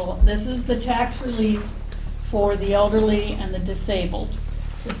Yes. people. This is the tax relief for the elderly and the disabled.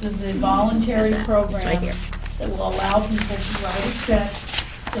 This is the voluntary program Right here. that will allow people to write a check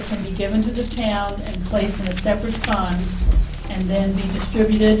that can be given to the town and placed in a separate fund, and then be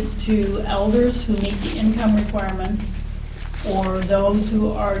distributed to elders who meet the income requirements, or those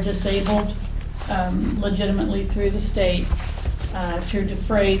who are disabled legitimately through the state to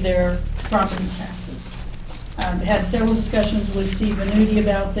defray their property taxes. Had several discussions with Steve Venuti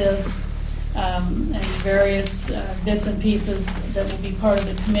about this, and various bits and pieces that will be part of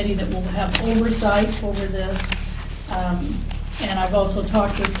the committee that will have oversight over this. And I've also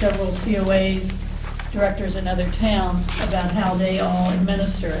talked with several COAs, directors in other towns, about how they all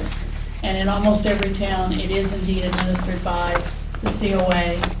administer it. And in almost every town, it is indeed administered by the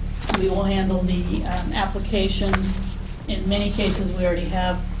COA. We will handle the applications. In many cases, we already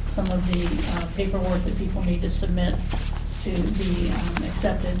have some of the paperwork that people need to submit to be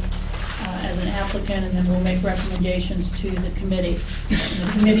accepted as an applicant, and then we'll make recommendations to the committee. And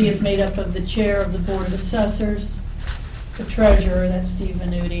the committee is made up of the chair of the Board of Assessors, the treasurer, that's Steve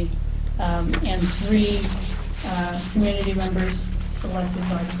Venuti, and 3 community members selected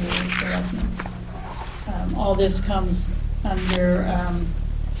by the Board of Selectmen. All this comes under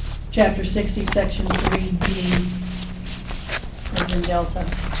Chapter 60, Section 3B, as in Delta.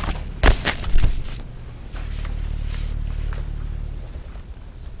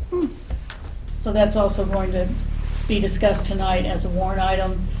 So that's also going to be discussed tonight as a warrant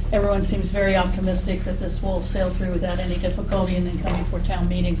item. Everyone seems very optimistic that this will sail through without any difficulty and then come before town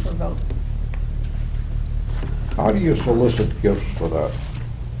meeting for vote. How do you solicit gifts for that?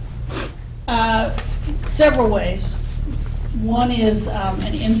 Several ways. One is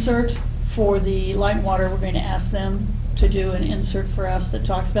an insert for the Light and Water. We're going to ask them to do an insert for us that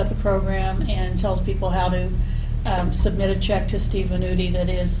talks about the program and tells people how to submit a check to Steve Venuti that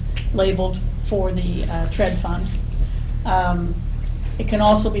is labeled for the TREAD fund. It can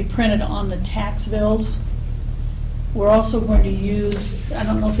also be printed on the tax bills. We're also going to use, I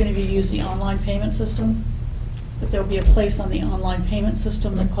don't know if any of you use the online payment system, but there'll be a place on the online payment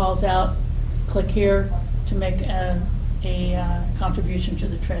system that calls out, click here to make a contribution to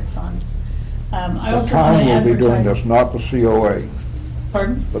the TREAD fund. I The also town want to will be doing advertise. this, not the COA.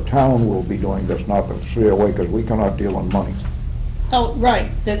 Pardon? The town will be doing this, not the COA, because we cannot deal in money. Oh, right.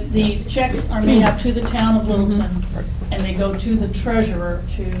 The checks are made out to the town of Littleton, Right. and they go to the treasurer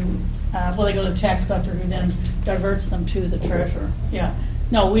to, well, they go to the tax collector, who then diverts them to the treasurer. Yeah.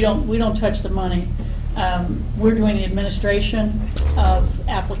 No, we don't touch the money. We're doing the administration of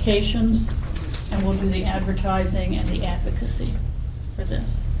applications, and we'll do the advertising and the advocacy for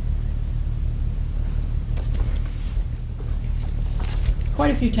this.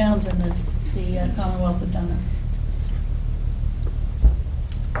 Quite a few towns in the Commonwealth have done that.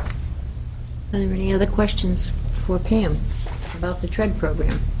 Are there any other questions for Pam about the TREAD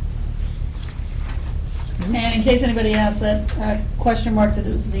program? And in case anybody asked, that question mark that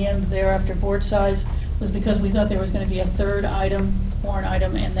was the end there after board size was because we thought there was going to be a third item, warrant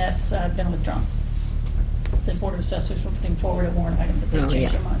item, and that's been withdrawn. The Board of Assessors were putting forward a warrant item, but they Oh,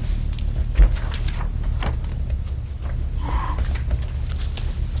 changed yeah. their minds.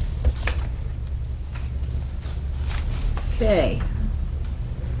 Okay.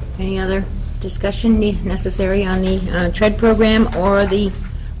 Any other discussion necessary on the TREAD program or the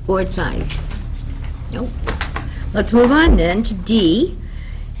board size? Nope. Let's move on then to D,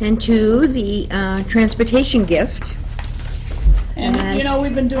 and to the transportation gift. And, you know,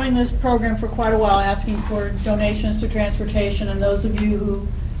 we've been doing this program for quite a while, asking for donations to transportation, and those of you who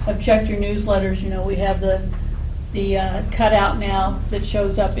have checked your newsletters, you know, we have the cutout now that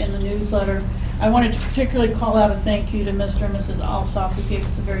shows up in the newsletter. I wanted to particularly call out a thank you to Mr. and Mrs. Alsop, who gave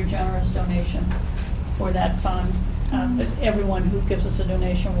us a very generous donation for that fund. But everyone who gives us a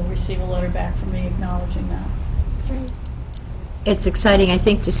donation will receive a letter back from me acknowledging that. It's exciting, I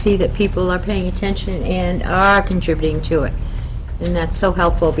think, to see that people are paying attention and are contributing to it. And that's so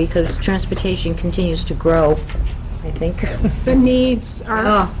helpful because transportation continues to grow, I think. The needs are.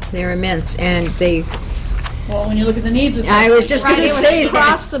 Oh, they're immense, and they, Well, when you look at the needs assessment. I was just Right, going to it say was that.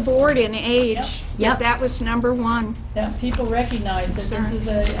 across the board in age. Yep. That was number one. That people recognize that this Sorry. is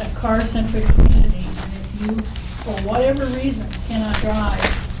a car-centric community, and if you, for whatever reason, cannot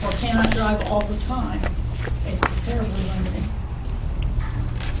drive, or cannot drive all the time, it's terribly limiting.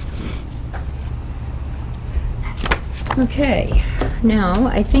 Okay, now,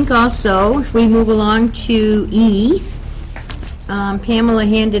 I think also, if we move along to E, Pamela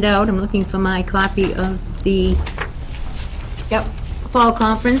handed out, I'm looking for my copy of the, fall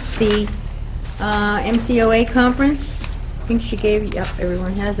conference, the MCOA conference. I think she gave,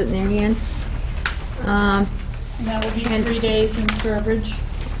 everyone has it in their hand. And that will be And- 3 days in Sturbridge.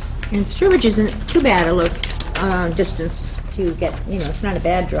 And Sturbridge isn't too bad a distance to get, it's not a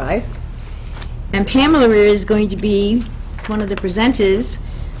bad drive. And Pamela is going to be one of the presenters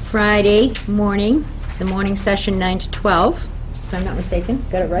Friday morning, the morning session 9 to 12, if I'm not mistaken.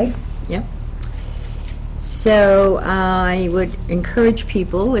 Got it right? Yep. So I would encourage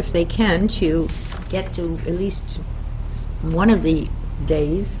people, if they can, to get to at least one of the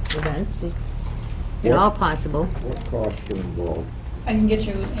day's events, if at all possible. What costs are involved? I can get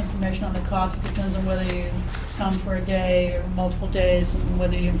you information on the cost. It depends on whether you come for a day or multiple days and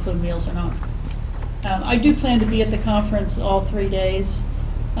whether you include meals or not. I do plan to be at the conference all 3 days.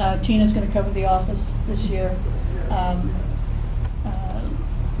 Tina's going to cover the office this year.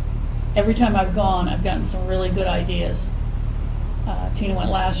 Every time I've gone, I've gotten some really good ideas. Tina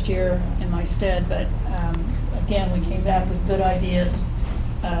went last year in my stead, but again, we came back with good ideas,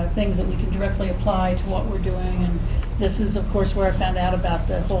 things that we can directly apply to what we're doing. And this is, of course, where I found out about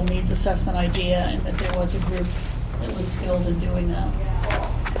the whole needs assessment idea and that there was a group that was skilled in doing that.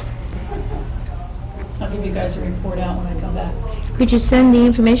 I'll give you guys a report out when I come back. Could you send the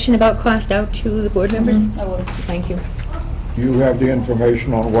information about cost out to the board members? I will. Thank you. Do you have the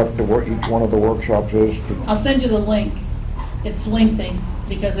information on what each one of the workshops is? I'll send you the link. It's lengthy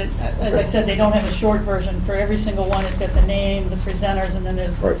because, as I said, they don't have a short version. For every single one, it's got the name, the presenters, and then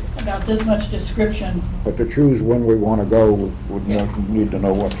there's Right. about this much description. But to choose when we want to go, we need to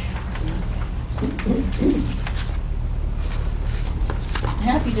know what's...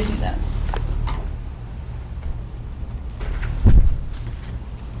 Happy to do that.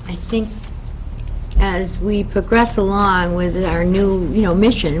 I think as we progress along with our new,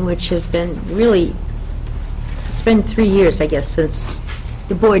 mission, which has been really, it's been 3 years, I guess, since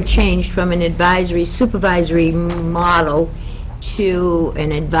the board changed from an advisory, supervisory model to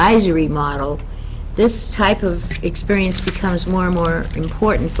an advisory model, this type of experience becomes more and more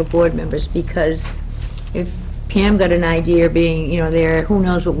important for board members, because if Pam got an idea being, there, who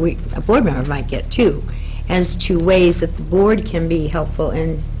knows what a board member might get too, as to ways that the board can be helpful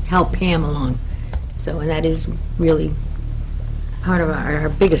and help Pam along. So, and that is really part of our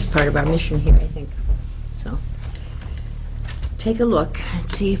biggest part of our mission here, I think. So, take a look and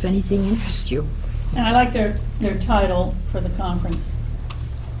see if anything interests you. And I like their title for the conference.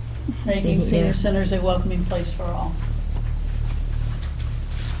 Making Yeah. senior centers a welcoming place for all.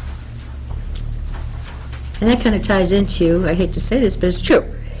 And that kind of ties into, I hate to say this, but it's true,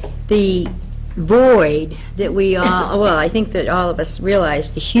 the void that we all, well, I think that all of us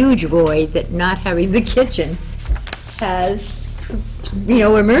realize, the huge void that not having the kitchen has,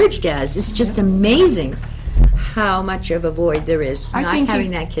 emerged as. It's just amazing how much of a void there is, I not think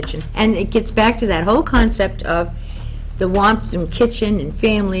having that kitchen. And it gets back to that whole concept of the warmth and kitchen and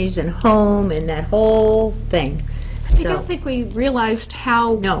families and home and that whole thing. I don't think we realized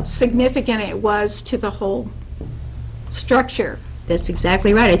how No. significant it was to the whole structure. That's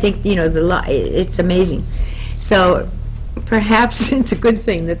exactly right. I think, it's amazing. So perhaps it's a good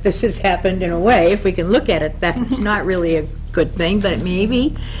thing that this has happened in a way, if we can look at it, that's not really a good thing, but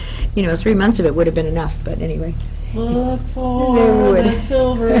maybe, 3 months of it would have been enough, but anyway. Look for They would. the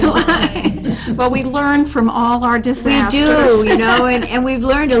silver line. Well, we learn from all our We disasters. do, you know, and we've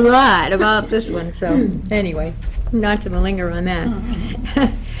learned a lot about this one, so, anyway, not to linger on that.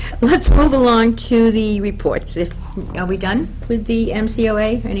 Let's move along to the reports. Are we done with the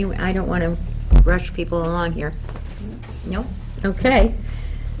MCOA? Anyway, I don't want to rush people along here. Nope, okay.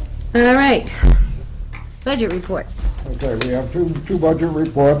 All right. Budget report. Okay, we have two budget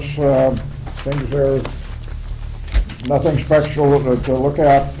reports. Things there, nothing special to look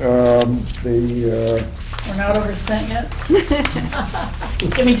at. We're not overspent yet?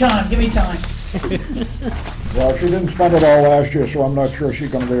 Give me time, give me time. Well, she didn't spend it all last year, so I'm not sure she's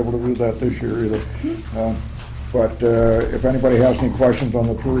going to be able to do that this year either. But if anybody has any questions on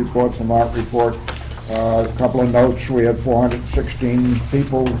the two reports, the Mart report, a couple of notes, we had 416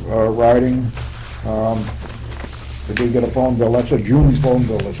 people riding. We did get a phone bill, that's a June phone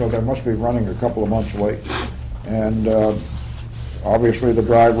bill, so they must be running a couple of months late. And obviously the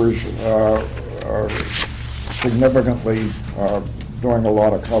drivers are significantly doing a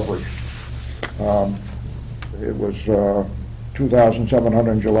lot of coverage. It was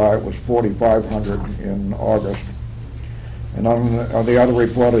 2,700 in July, it was 4,500 in August. And on the other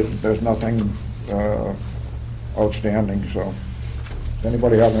report, there's nothing outstanding, so. Does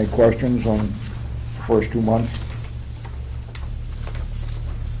anybody have any questions on the first 2 months?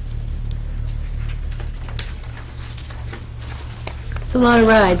 It's a lot of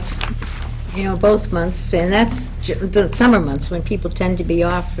rides, you know, both months, and that's the summer months when people tend to be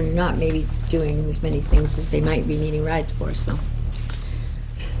off and not maybe doing as many things as they might be needing rides for, so.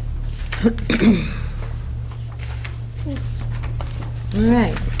 All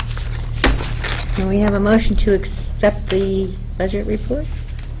right. Can we have a motion to accept the budget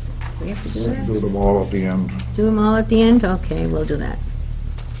reports? We have to do that? Do them all at the end. Do them all at the end? Okay, we'll do that.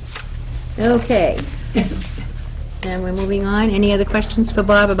 Okay. And we're moving on. Any other questions for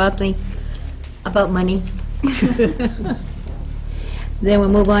Bob about money? Then we'll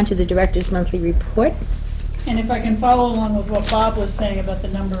move on to the director's monthly report. And if I can follow along with what Bob was saying about the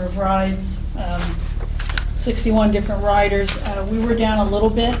number of rides, 61 different riders. We were down a little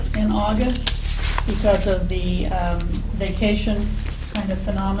bit in August because of the vacation kind of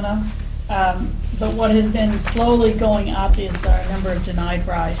phenomena. But what has been slowly going up is our number of denied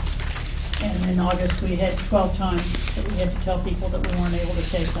rides. And in August, we had 12 times that we had to tell people that we weren't able to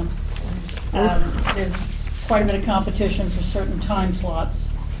take them. There's quite a bit of competition for certain time slots.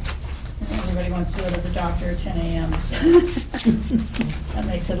 Everybody wants to go to the doctor at 10 a.m., so that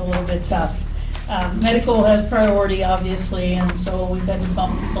makes it a little bit tough. Medical has priority, obviously, and so we've had to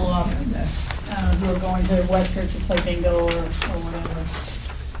bump people off who are going to Westchurch to play bingo or whatever.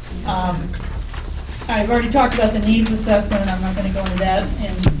 I've already talked about the needs assessment, and I'm not going to go into that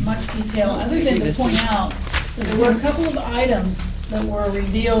in much detail, other than to point out that there were a couple of items that were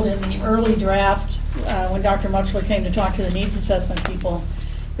revealed in the early draft when Dr. Mutchler came to talk to the needs assessment people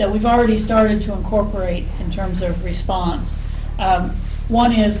that we've already started to incorporate in terms of response.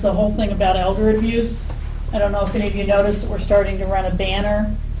 One is the whole thing about elder abuse. I don't know if any of you noticed that we're starting to run a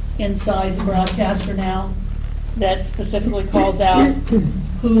banner inside the broadcaster now that specifically calls out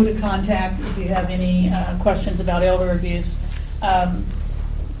who to contact if you have any questions about elder abuse.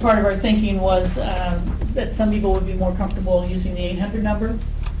 Part of our thinking was that some people would be more comfortable using the 800 number.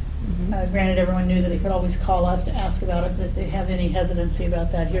 Granted, everyone knew that they could always call us to ask about it, but if they have any hesitancy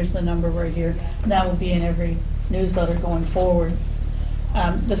about that, here's the number right here. And that will be in every newsletter going forward.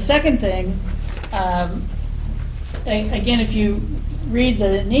 The second thing, again, if you read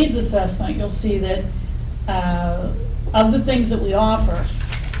the needs assessment, you'll see that of the things that we offer,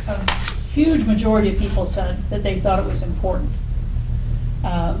 a huge majority of people said that they thought it was important.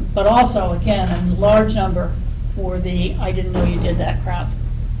 But also, again, a large number were the I didn't know you did that crowd.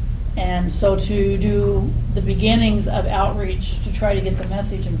 And so to do the beginnings of outreach to try to get the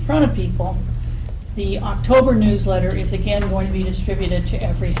message in front of people, the October newsletter is again going to be distributed to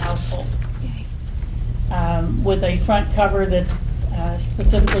every household with a front cover that's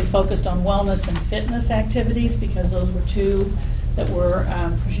specifically focused on wellness and fitness activities, because those were two that were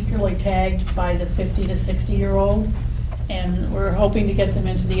particularly tagged by the 50 to 60-year-old. And we're hoping to get them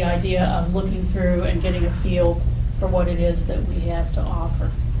into the idea of looking through and getting a feel for what it is that we have to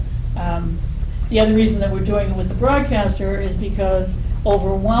offer. The other reason that we're doing it with the broadcaster is because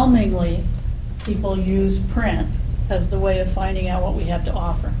overwhelmingly people use print as the way of finding out what we have to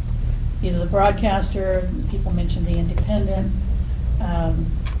offer. Either the broadcaster, people mentioned the Independent,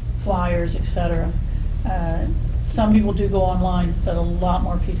 flyers, etc. Some people do go online, but a lot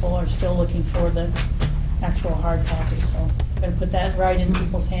more people are still looking for the actual hard copy. So I'm going to put that right in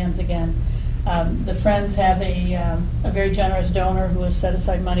people's hands again. The Friends have a very generous donor who has set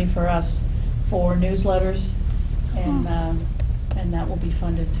aside money for us for newsletters, and that will be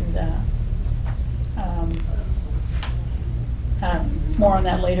funded through that. More on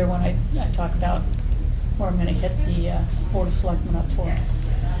that later when I talk about where I'm going to hit the Board of Selectmen up for.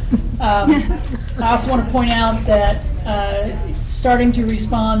 I also want to point out that starting to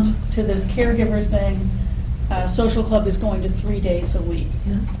respond to this caregiver thing, Social Club is going to 3 days a week.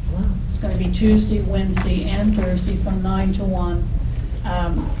 Yeah, wow. It's going to be Tuesday, Wednesday, and Thursday from 9 to 1.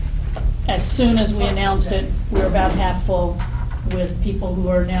 As soon as we announced it, we were about half full with people who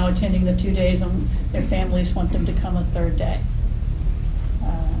are now attending the 2 days, and their families want them to come a third day.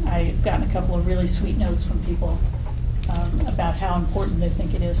 I've gotten a couple of really sweet notes from people about how important they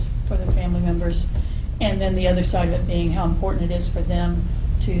think it is for their family members, and then the other side of it being how important it is for them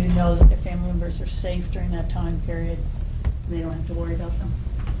to know that their family members are safe during that time period, and they don't have to worry about them.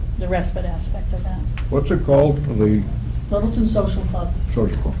 The respite aspect of that. What's it called, the Littleton Social Club,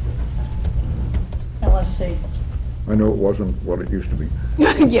 social club? LSC. I know it wasn't what it used to be.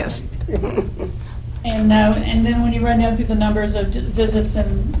 Yes. And then when you run down through the numbers of visits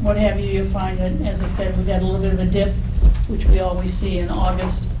and what have you, you'll find that, as I said, we've had a little bit of a dip, which we always see in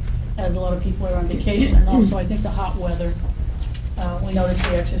August, as a lot of people are on vacation, and also I think the hot weather. We noticed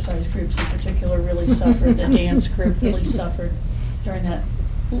the exercise groups in particular really suffered. The dance group really suffered during that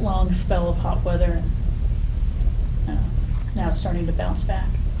long spell of hot weather. And now it's starting to bounce back.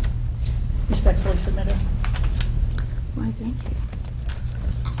 Respectfully submitted. Why, thank you.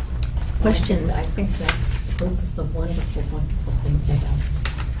 Questions? I think that group is a wonderful, wonderful thing to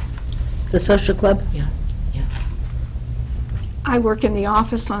have. The social club? Yeah, yeah. I work in the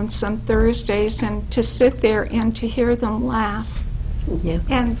office on some Thursdays, and to sit there and to hear them laugh, Yeah.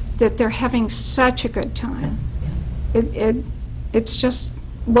 and that they're having such a good time. It's just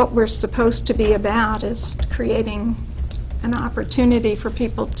what we're supposed to be about, is creating an opportunity for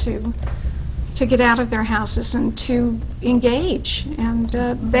people to get out of their houses and to engage, and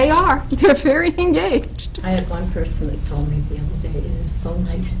they're very engaged. I had one person that told me the other day, it is so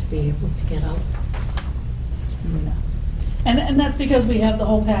nice to be able to get out. And that's because we have the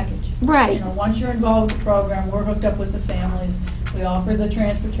whole package. Right. You know, once you're involved with the program, we're hooked up with the families. We offer the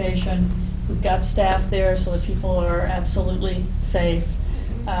transportation. We've got staff there so that people are absolutely safe.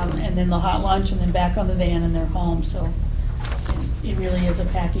 And then the hot lunch, and then back on the van and they're home. So it really is a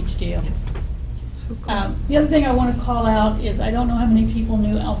package deal. The other thing I want to call out is, I don't know how many people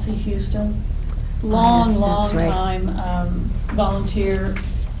knew Elsie Houston. Long, yes, long that's right. time volunteer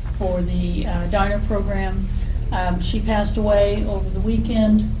for the diner program. She passed away over the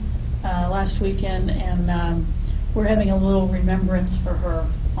weekend, last weekend, and we're having a little remembrance for her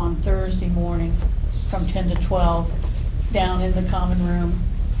on Thursday morning from 10 to 12 down in the common room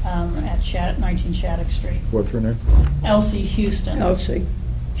at 19 Shattuck Street. What's her name? Elsie Houston. Elsie.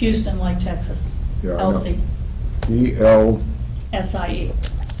 Houston, like Texas. Yeah, I know. Elsie, E-L-H-U-S-T-O-N? S-I-E.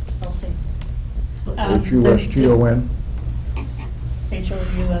 Elsie. H-U-S-T-O-N?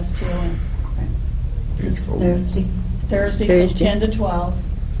 H-O-U-S-T-O-N. Right. It's Thursday. Thursday from Thursday. 10 to 12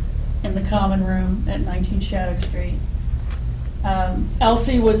 in the common room at 19 Shattuck Street.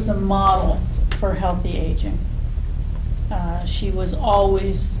 Elsie was the model for healthy aging. She was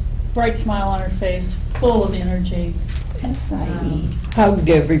always bright smile on her face, full of energy. S-I-E. Hugged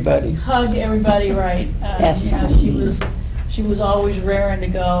everybody. Hugged everybody, right. She was always raring to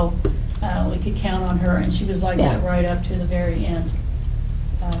go. We could count on her, and she was like that right up to the very end.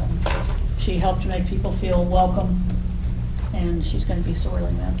 She helped make people feel welcome, and she's going to be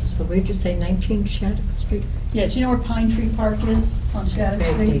sorely missed. So where'd you say, 19 Shattuck Street? Yes, you know where Pine Tree Park is on Shattuck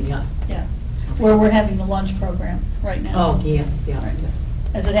Street? Yeah. Yeah, where we're having the lunch program right now. Oh, yes, yeah. Right.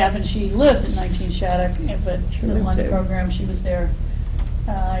 As it happened, she lived at 19 Shattuck, but the lived lunch there. program, she was there,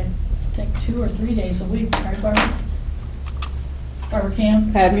 I think, 2 or 3 days a week, right, Barbara? Barbara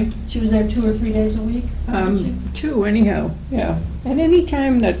Cam? Pardon me? She was there 2 or 3 days a week? wasn't she? 2 anyhow, yeah. And any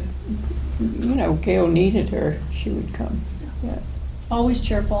time that, Gail needed her, she would come. Yeah. Always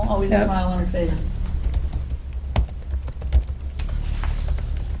cheerful, always a Yep. smile on her face.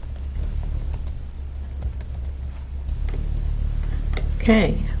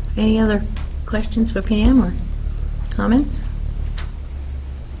 Okay. Any other questions for Pam or comments?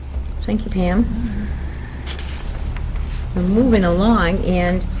 Thank you, Pam. We're moving along,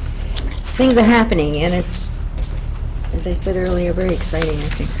 and things are happening, and it's, as I said earlier, very exciting, I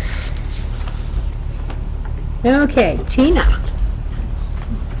think. Okay, Tina.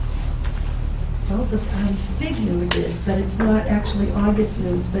 Well, the big news is, but it's not actually August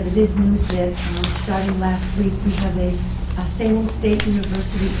news, but it is news that starting last week, we have a Salem State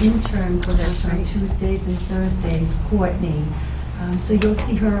University intern with us on Tuesdays and Thursdays, Courtney. So you'll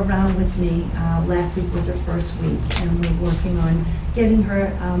see her around with me. Last week was her first week, and we're working on getting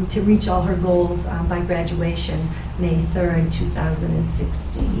her to reach all her goals by graduation, May 3rd,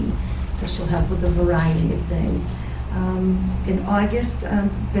 2016. So she'll help with a variety of things. In August,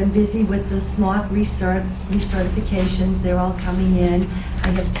 been busy with the SMART recertifications. They're all coming in. I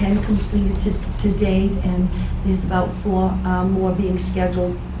have 10 completed to date, and there's about 4 more being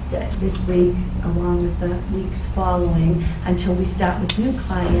scheduled this week, along with the weeks following, until we start with new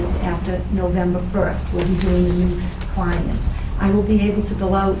clients after November 1st. We'll be doing the new clients. I will be able to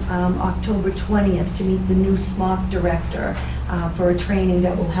go out October 20th to meet the new SMOC director for a training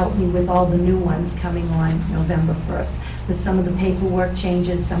that will help me with all the new ones coming on November 1st, with some of the paperwork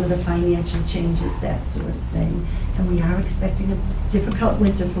changes, some of the financial changes, that sort of thing. And we are expecting a difficult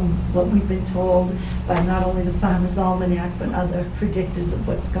winter from what we've been told by not only the Farmer's Almanac, but other predictors of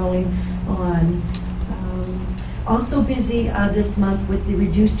what's going on. Also busy this month with the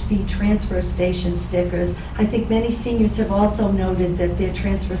reduced fee transfer station stickers. I think many seniors have also noted that their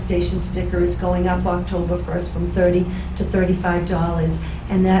transfer station sticker is going up October 1st from $30 to $35,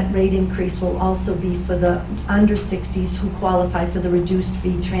 and that rate increase will also be for the under 60s who qualify for the reduced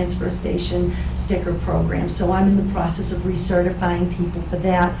fee transfer station sticker program. So I'm in the process of recertifying people for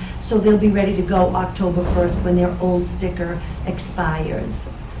that, so they'll be ready to go October 1st when their old sticker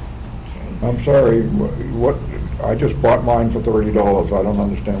expires. I'm sorry, what, I just bought mine for $30. I don't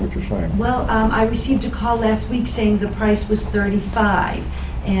understand what you're saying. Well, I received a call last week saying the price was $35,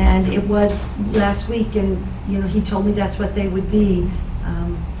 and it was last week, and, you know, he told me that's what they would be.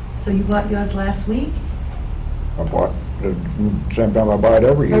 So you bought yours last week? I bought, the same time I buy it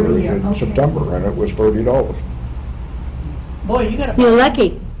every year, Every year, in okay. September, and it was $30. Boy, you gotta. You're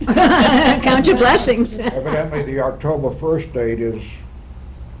lucky. Count your blessings. Evidently, the October 1st date is,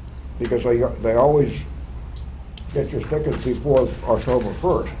 because they always get your stickers before October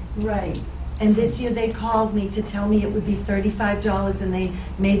 1st. Right. And this year they called me to tell me it would be $35, and they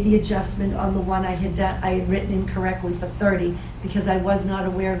made the adjustment on the one I had written incorrectly for $30, because I was not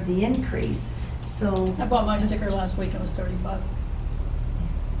aware of the increase. So I bought my sticker last week, it was $35.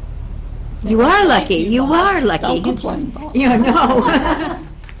 You are lucky. You are lucky. Don't complain, Bob. You know.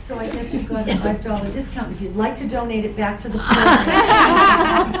 So I guess you've got a $5 discount. If you'd like to donate it back to the program,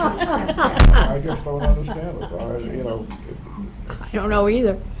 I'm happy to accept that. I just don't understand it. You know, I don't know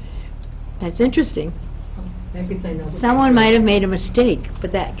either. That's interesting. Maybe they know. Someone might have made a mistake,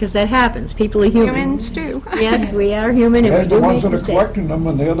 but because that happens. People are human. Humans do. Yes, we are human, and they're we the do ones make that are mistakes. collecting them,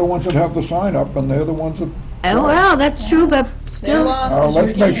 and they're the ones that have the sign up, and they're the ones that... Oh, well, that's true, but still.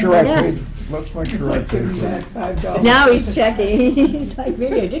 Let's make sure I Yes. paid, let's make sure I Like giving paid back for it. $5. Now he's checking. He's like,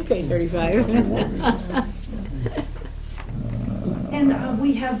 maybe I did pay 35. And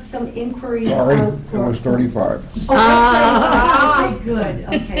we have some inquiries Sorry, out it for... was 35. Oh, okay, good,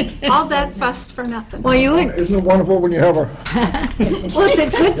 okay. All that fuss for nothing. Well, you would, Isn't it wonderful when you have a... well, it's a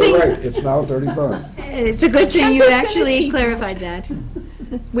good You're thing. right, it's now 35. It's a good thing you 10% actually cheaper. clarified that.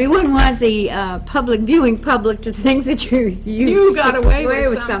 We wouldn't want the viewing public to think that You got away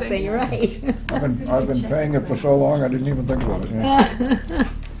with something, something. right? I've been paying it for so long, I didn't even think about it. Yeah.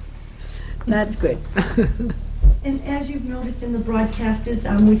 That's good. And as you've noticed in the broadcasters,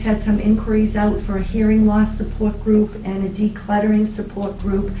 we've had some inquiries out for a hearing loss support group and a decluttering support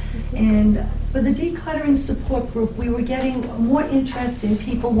group. And for the decluttering support group, we were getting more interest in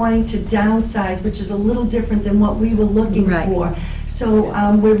people wanting to downsize, which is a little different than what we were looking Right. for. So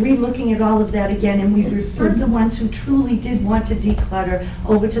we're re-looking at all of that again, and we've referred the ones who truly did want to declutter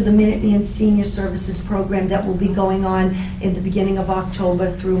over to the Minuteman Senior Services Program that will be going on in the beginning of October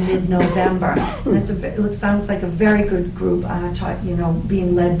through mid-November. And it sounds like a very good group,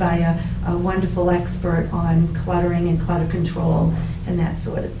 being led by a wonderful expert on cluttering and clutter control and that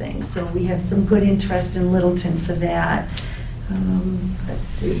sort of thing. So we have some good interest in Littleton for that. Let's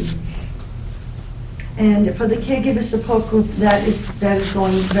see. And for the caregiver support group, that is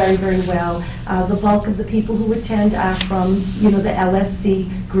going very, very well. The bulk of the people who attend are from, the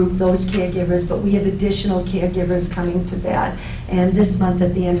LSC group, those caregivers, but we have additional caregivers coming to that. And this month,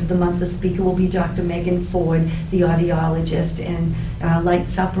 at the end of the month, the speaker will be Dr. Megan Ford, the audiologist, and light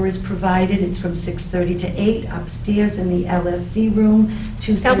supper is provided. It's from 6:30 to 8 upstairs in the LSC room.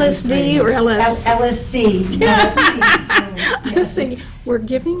 2:33. LSD or LS? LSC. LSC. Yes. We're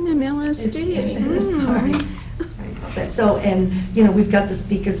giving them LSD. Mm. But so, and, we've got the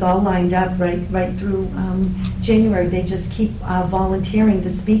speakers all lined up right through January. They just keep volunteering the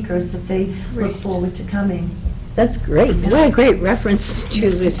speakers that they look forward to coming. That's great. What a great reference to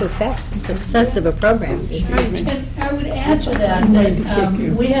the success of a program. And I would add to that, that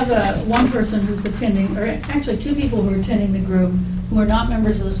we have one person who's attending, or actually two people who are attending the group who are not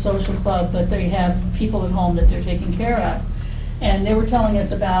members of the social club, but they have people at home that they're taking care of. And they were telling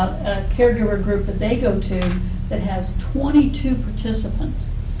us about a caregiver group that they go to that has 22 participants.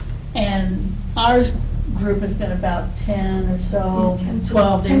 And our group has been about 10 or so,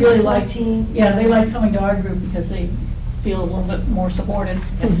 12. They 10 to really like, 14. yeah, they like coming to our group because they feel a little bit more supported.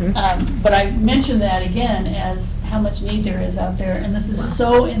 But I mentioned that again as how much need there is out there, and this is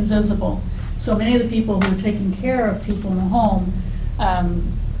so invisible. So many of the people who are taking care of people in the home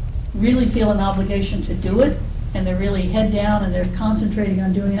really feel an obligation to do it, and they're really head down and they're concentrating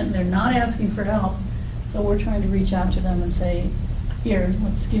on doing it, and they're not asking for help. So we're trying to reach out to them and say, here,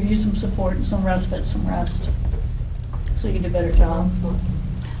 let's give you some support and some respite, some rest, so you can do a better job.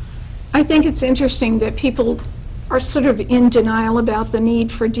 I think it's interesting that people are sort of in denial about the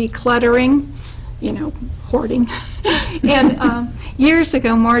need for decluttering, hoarding. And years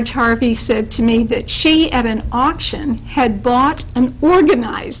ago, Marge Harvey said to me that she, at an auction, had bought an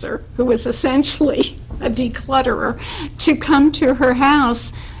organizer who was essentially a declutterer to come to her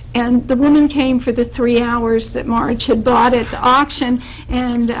house. And the woman came for the 3 hours that Marge had bought at the auction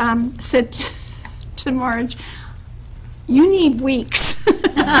and said to Marge, "You need weeks."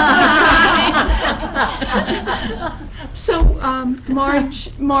 So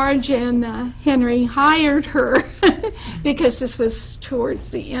Marge and Henry hired her because this was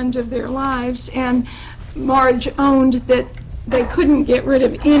towards the end of their lives, and Marge owned that they couldn't get rid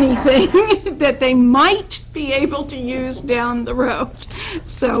of anything that they might be able to use down the road.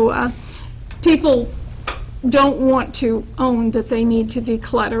 So people don't want to own that they need to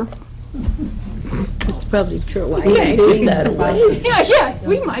declutter. It's probably true. I Being gave in that the away. process- Yeah,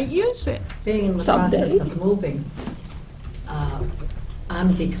 we might use it. Being in the Someday. process of moving,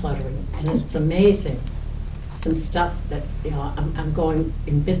 I'm decluttering, and it's amazing. Some stuff that, I'm going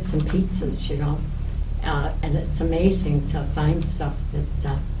in bits and pieces, and it's amazing to find stuff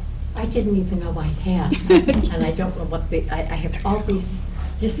that I didn't even know I had. And I don't know I have all these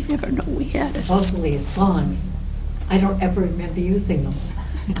discs, Never know we had it. supposedly as songs. I don't ever remember using them.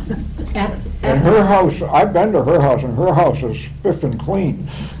 And her house, I've been to her house, and her house is spiff and clean,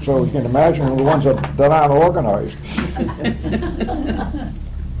 so you can imagine the ones that aren't organized.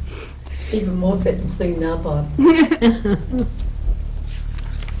 Even more fit and clean now, Bob.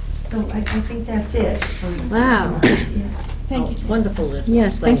 So I think that's it. Wow. Thank you. Wonderful.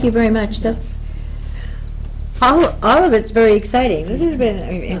 Yes, thank you very much. That's, all of it's very exciting. This has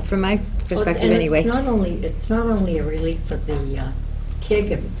been, from my perspective And anyway. It's not only a relief for the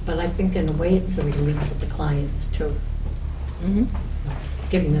caregivers, but I think in a way it's a relief for the clients too. Mhm.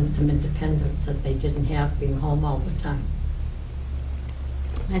 Giving them some independence that they didn't have being home all the time.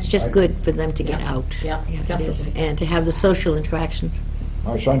 It's just good for them to get Yeah. out. Yeah, It is, definitely. and to have the social interactions.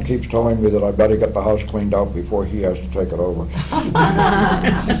 My son keeps telling me that I better get the house cleaned out before he has to take it over.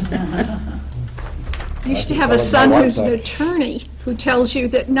 You should I have a tell son my wife who's an that. attorney who tells you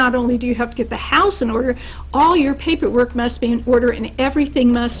that not only do you have to get the house in order, all your paperwork must be in order and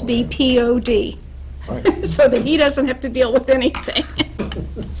everything must be POD, Right. so that he doesn't have to deal with anything.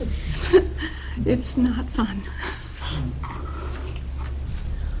 It's not fun.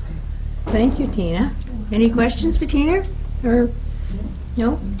 Thank you, Tina. Any questions for Tina? Or,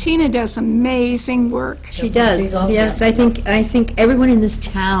 no? Tina does amazing work. She does, yes. I think everyone in this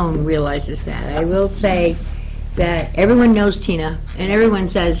town realizes that. I will say that everyone knows Tina, and everyone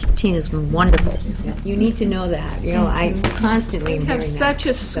says Tina's wonderful. You need to know that. I constantly am You hearing have that. such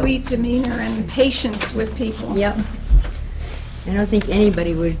a So, sweet demeanor and patience with people. Yep. I don't think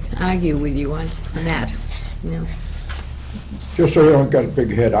anybody would argue with you on that. No. Just so you don't get a big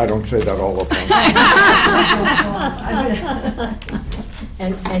head, I don't say that all the time.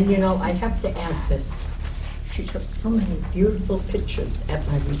 And I have to add this. She took so many beautiful pictures at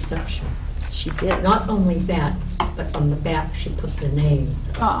my reception. She did. Not only that, but on the back, she put the names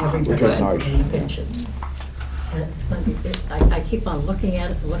of Oh, everybody Which is nice. in the pictures. And it's going to be, I keep on looking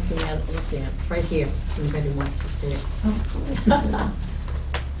at it, looking at it, looking at it. It's right here, if anybody wants to see it.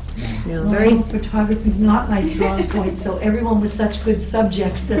 No, very, Well, photography's not my strong point, so everyone was such good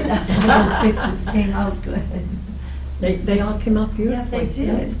subjects that's why those pictures came out good. They all came out Yeah, beautifully. they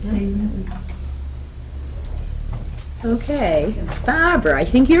did. Yeah. They really. okay. Barbara, I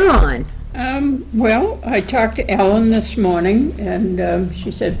think you're on. Well, I talked to Ellen this morning, and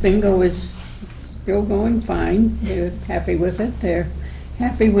she said bingo is still going fine. They're happy with it. They're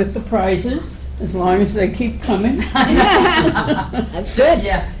happy with the prizes. as long as they keep coming. That's good.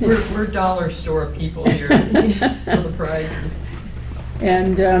 Yeah, we're dollar store people here for the prizes.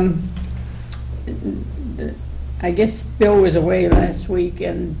 And I guess Bill was away last week,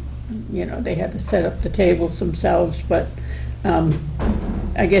 and, you know, they had to set up the tables themselves, but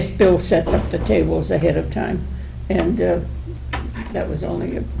I guess Bill sets up the tables ahead of time, and that was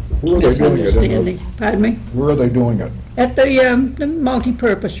only a Where are they doing it? misunderstanding. Pardon me? Where are they doing it? At the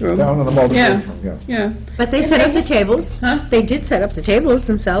multipurpose room. Down in the multi Yeah. yeah. Yeah, But they set up the tables. Huh? They did set up the tables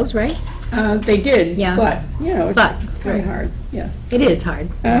themselves, right? they did, Yeah. but, you know, But, it's very right. hard, yeah. It is hard.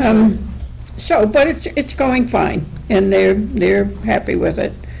 So, but it's going fine, and they're happy with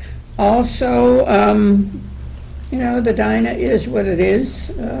it. Also, you know, the diner is what it is.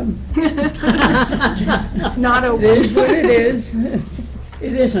 Not It over. is what it is.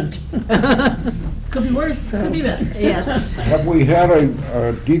 It isn't. Could be worse, could be better. Yes. Have we had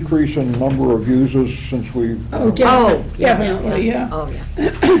a decrease in number of users since we? Oh, definitely, yeah. Oh,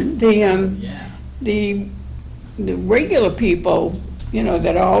 yeah. The regular people, you know,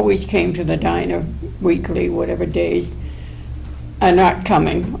 that always came to the diner weekly, whatever days, are not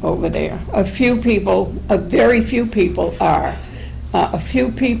coming over there. A few people, a very few people are. A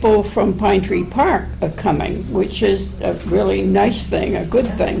few people from Pine Tree Park are coming, which is a really nice thing, a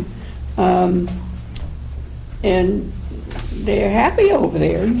good thing. And they're happy over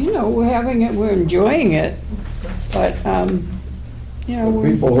there, you know, we're having it, we're enjoying it, but, you know,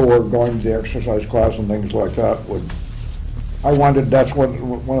 we're... People who are going to the exercise class and things like that would, that's one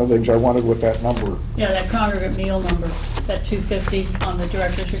of the things I wanted with that number. Yeah, that congregate meal number, that 250 on the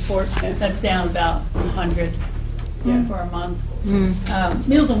director's report, that's down about 100 for a month.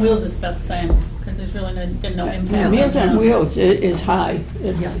 Meals on Wheels is about the same, because there's really been no impact. Meals on Wheels is high.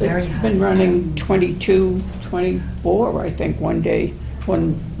 Yeah, very It's high. been running 22, 24, I think, one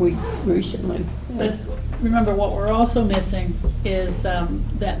week recently. But remember, what we're also missing is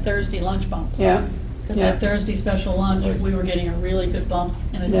that Thursday lunch bump. Yeah, Because yeah. that Thursday special lunch, we were getting a really good bump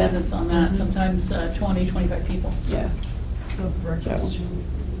in attendance on that, sometimes 20, 25 people. Yeah. Breakfast. So,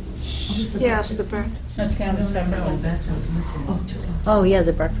 Yes, the breakfast. That's counted separately. That's what's missing. Oh, yeah,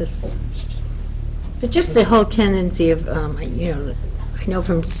 the breakfast. But just the whole tendency of, you know, I know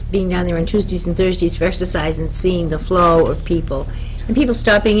from being down there on Tuesdays and Thursdays for exercise and seeing the flow of people, and people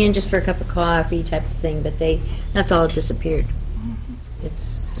stopping in just for a cup of coffee type of thing, but that's all disappeared.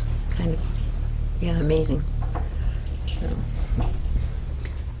 It's kind of, yeah, amazing. So.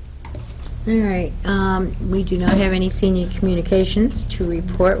 All right, we do not have any senior communications to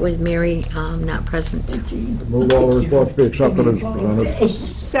report with Mary not present. Move all the reports be accepted as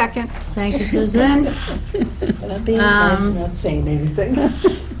presented. Second. Thank you, Susan. Not saying anything.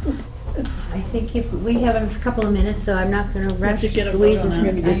 I think if, we have a couple of minutes, so I'm not going to rush. to get a vote Louise on is,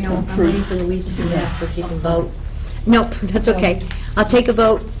 that. I know, I'm waiting for Louise to do that so she can vote. Nope, that's okay. I'll take a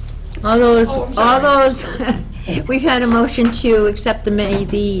vote. All those, we've had a motion to accept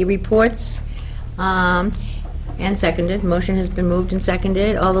the reports, and seconded. Motion has been moved and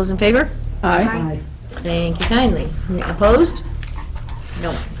seconded. All those in favor? aye. Thank you kindly. Opposed?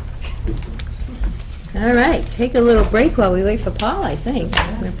 No. All right, take a little break while we wait for Paul, I think.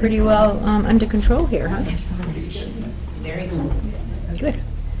 We're pretty well under control here, huh? Good.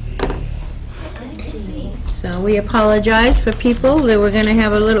 So we apologize for people that we're going to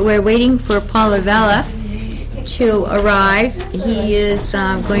have we're waiting for Paul Avella to arrive. He is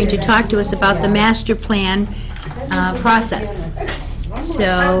going to talk to us about the master plan process.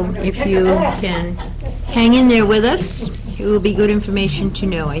 So if you can hang in there with us, it will be good information to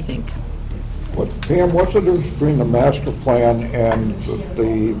know, I think. Pam, what's the difference between the master plan and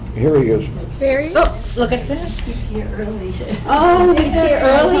here he is. Oh, look at that. He's here early. Oh, he's here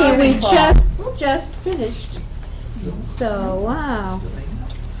early, and we just finished. So, wow.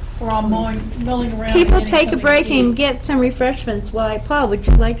 We're all milling around. People getting take a something break to eat. and get some refreshments. Why, Paul, would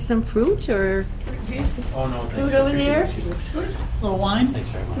you like some fruit or Oh, no, thanks. food over there? A little wine? Thanks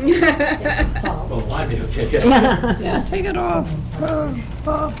very much. Well, wine would be okay, yeah. Yeah, take it off.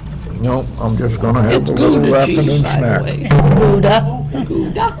 No, I'm just gonna have It's a little Gouda cheese, afternoon by the snack. way. Gouda.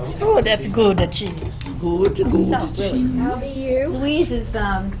 Gouda. Oh, that's Gouda cheese. Gouda cheese. How are you? Louise is,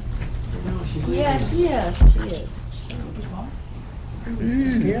 yeah, she is.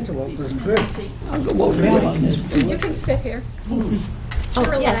 I'll go over there on this. You can sit here.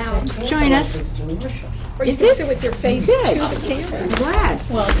 Oh, yes, join us. Or you Is can it? sit with your face to Good. the camera. I'm glad.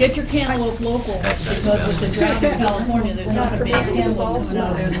 Well, get your cantaloupe local, because with the drought in California, there's not a big cantaloupe coming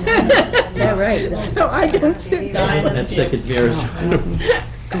out of there. Is that right? So I don't sit Dying down. of That's like it bears. Why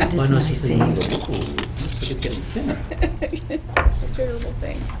not something looks like it's getting thinner? It's a terrible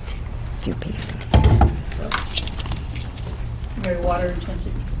thing. few pieces. Very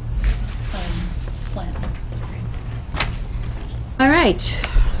water-intensive plant. All right.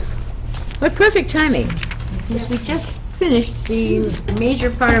 What perfect timing. Because we just finished the major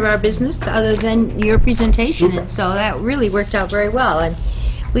part of our business other than your presentation, and so that really worked out very well. And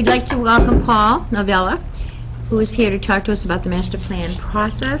we'd like to welcome Paul Novella, who is here to talk to us about the master plan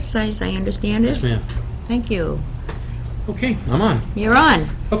process, as I understand it. Yes, ma'am. Thank you. Okay, I'm on. You're on.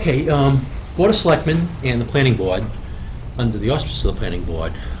 Okay, Board of Selectmen and the Planning Board, under the auspices of the Planning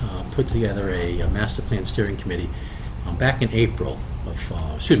Board, put together a master plan steering committee back in April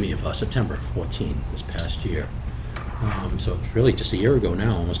of September 14, this past year. So it's really just a year ago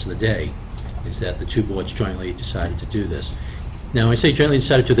now, almost to the day, is that the two boards jointly decided to do this. Now, I say jointly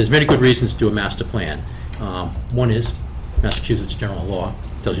decided to, there's many good reasons to do a master plan. One is Massachusetts general law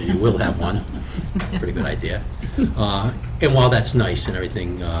tells you will have one. Pretty good idea. And while that's nice and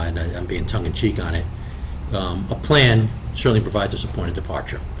everything, and I'm being tongue-in-cheek on it, a plan certainly provides us a point of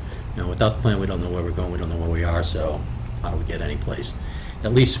departure. Now, without the plan, we don't know where we're going, we don't know where we are, so how do we get any place?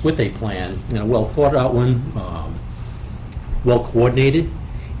 At least with a plan, a well-thought-out one, well-coordinated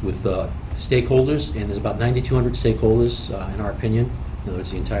with stakeholders, and there's about 9,200 stakeholders, in our opinion. In other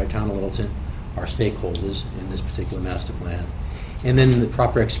words, the entire town of Littleton are stakeholders in this particular master plan. And then the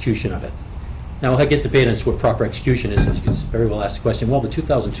proper execution of it. Now, I get debate on what proper execution is, and you can very well ask the question, well, the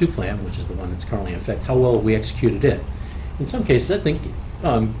 2002 plan, which is the one that's currently in effect, how well have we executed it? In some cases, I think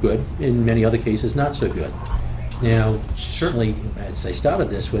good. In many other cases, not so good. Now, certainly, as I started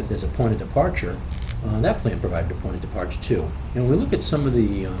this with, as a point of departure, that plan provided a point of departure too. And when we look at some of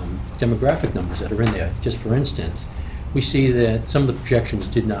the demographic numbers that are in there, just for instance, we see that some of the projections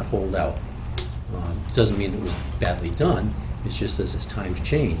did not hold out. It doesn't mean it was badly done, it's just as times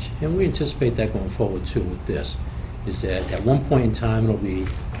change. And we anticipate that going forward too with this, is that at one point in time it'll be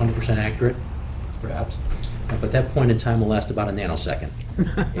 100% accurate, perhaps, but that point in time will last about a nanosecond.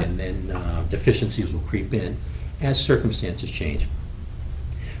 And then deficiencies will creep in as circumstances change.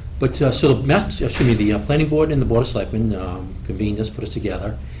 But so the Planning Board and the Board of Selectmen convened us, put us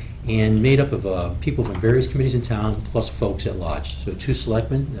together, and made up of people from various committees in town, plus folks at large. So 2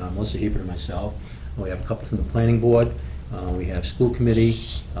 selectmen, Melissa Hebert and myself. We have a couple from the Planning Board. We have School Committee,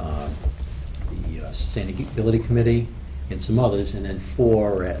 the Sustainability Committee, and some others, and then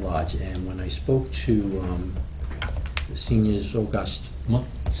 4 at large. And when I spoke to the seniors,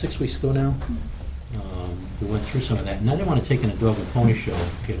 6 weeks ago now, we went through some of that. And I didn't want to take in a dog and pony show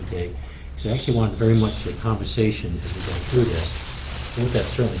here today, because I actually wanted very much a conversation as we go through this. And with that,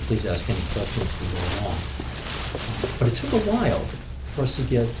 certainly, please ask any questions as we go along. But it took a while for us to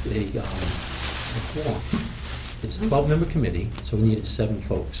get a quorum. It's a 12-member committee, so we needed 7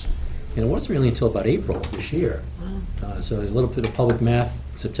 folks. And it wasn't really until about April this year. So a little bit of public math,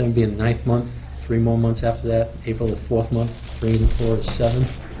 September being the 9th month, 3 more months after that, April the 4th month, 3 and 4 is 7.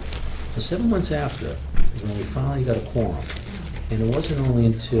 So 7 months after is when we finally got a quorum. And it wasn't only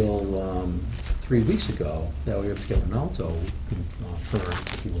until 3 weeks ago that we were able to get Ronaldo confirmed,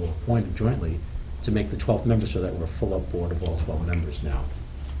 if you will, appointed jointly to make the 12th member, so that we're a full-up board of all 12 members now.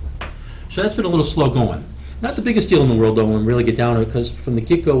 So that's been a little slow going. Not the biggest deal in the world, though, when we really get down to it, because from the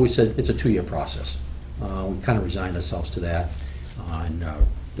get-go we said it's a 2-year process. We kind of resigned ourselves to that, and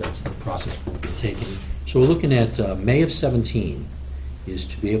that's the process we'll be taking. So we're looking at May of 17 is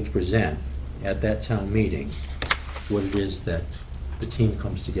to be able to present at that town meeting what it is that the team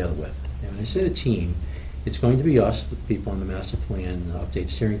comes together with. And when I say the team, it's going to be us, the people on the Master Plan Update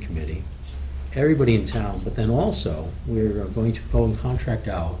Steering Committee, everybody in town, but then also we're going to go and contract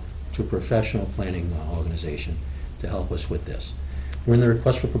out to a professional planning organization to help us with this. We're in the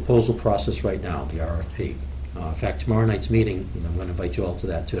request for proposal process right now, the RFP. In fact, tomorrow night's meeting, and I'm going to invite you all to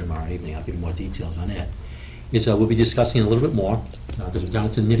that too tomorrow evening, I'll give you more details on it, is we'll be discussing a little bit more, because we're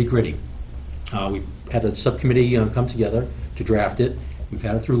down to the nitty-gritty. We had a subcommittee come together to draft it. We've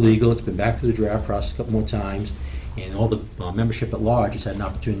had it through legal, it's been back through the draft process a couple more times, and all the membership at large has had an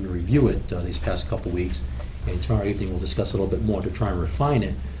opportunity to review it these past couple weeks. And tomorrow evening we'll discuss a little bit more to try and refine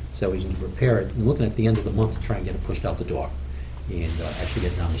it so that we can prepare it. And looking at the end of the month to try and get it pushed out the door and actually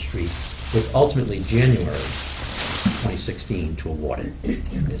get it down the street. With ultimately January 2016 to award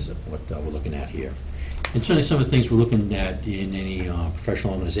it is what we're looking at here. And certainly some of the things we're looking at in any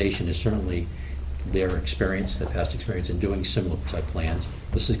professional organization is certainly their experience, their past experience in doing similar type plans,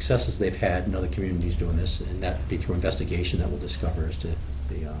 the successes they've had in other communities doing this, and that would be through investigation that we'll discover as to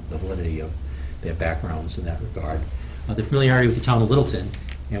the validity of their backgrounds in that regard. The familiarity with the town of Littleton,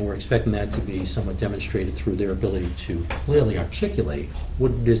 and we're expecting that to be somewhat demonstrated through their ability to clearly articulate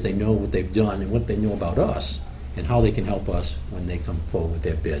what it is they know, what they've done, and what they know about us, and how they can help us when they come forward with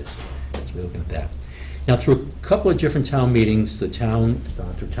their bids. So we're looking at that. Now, through a couple of different town meetings, the town,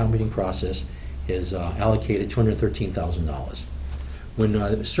 through town meeting process, has allocated $213,000. When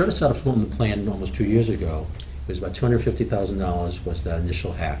it started out floating the plan almost 2 years ago, it was about $250,000 was that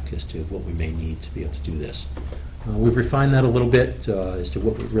initial hack as to what we may need to be able to do this. We've refined that a little bit as to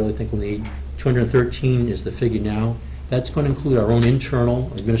what we really think we'll need. 213 is the figure now. That's going to include our own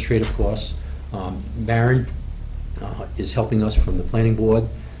internal administrative costs. Maren is helping us from the planning board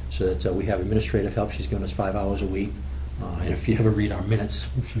so that we have administrative help. She's giving us 5 hours a week. And if you ever read our minutes,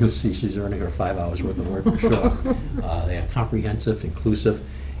 you'll see she's earning her 5 hours worth of work for sure. They are comprehensive, inclusive,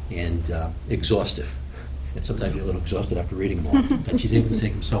 and exhaustive. And sometimes you're a little exhausted after reading them all. But she's able to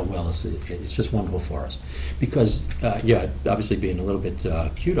take them so well. It's just wonderful for us. Because, yeah, obviously being a little bit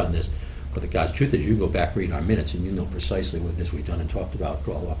cute on this, but the God's truth is you go back, read our minutes, and you know precisely what it is we've done and talked about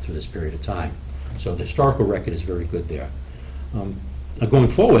all up through this period of time. So the historical record is very good there. Going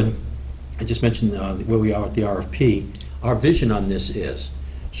forward, I just mentioned where we are with the RFP. Our vision on this is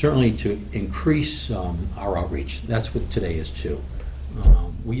certainly to increase our outreach. That's what today is too.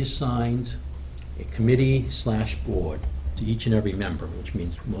 We assigned a committee/board to each and every member, which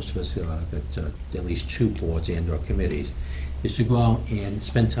means most of us got at least 2 boards and/or committees, is to go out and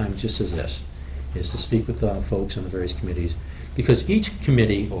spend time just as this, is to speak with folks on the various committees, because each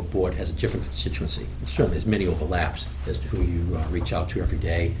committee or board has a different constituency. Certainly there's many overlaps as to who you reach out to every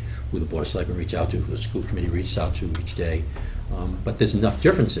day, who the Board of Selectmen reach out to, who the school committee reaches out to each day. But there's enough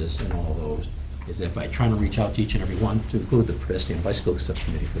differences in all of those, is that by trying to reach out to each and every one, to include the pedestrian bicycle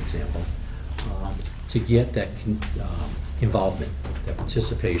subcommittee, for example, to get that involvement, that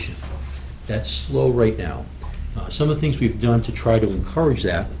participation. That's slow right now. Some of the things we've done to try to encourage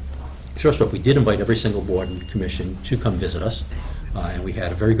that, first off, we did invite every single board and commission to come visit us, and we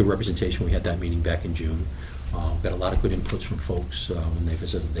had a very good representation. We had that meeting back in June. Got a lot of good inputs from folks when they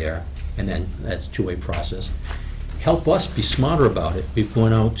visited there, and then that's a two-way process. Help us be smarter about it. We've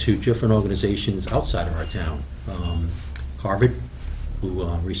gone out to different organizations outside of our town. Harvard, who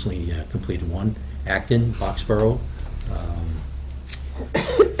recently completed one, Acton, Foxborough.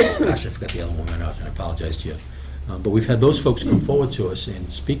 Gosh, I forgot the other one right now, and I apologize to you. But we've had those folks come forward to us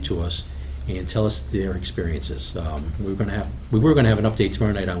and speak to us and tell us their experiences. We were going to have an update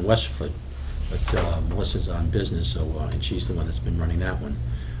tomorrow night on Westford, but Melissa's on business, so and she's the one that's been running that one.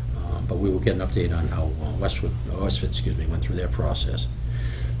 But we will get an update on how Westford, went through their process.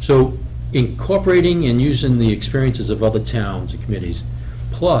 So incorporating and using the experiences of other towns and committees,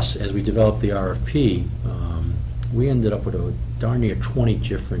 plus as we developed the RFP, we ended up with a darn near 20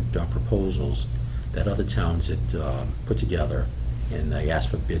 different proposals that other towns had put together, and they asked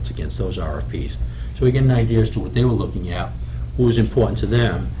for bids against those RFPs. So we get an idea as to what they were looking at, what was important to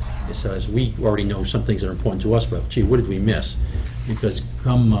them. It says we already know some things that are important to us, but gee, what did we miss? Because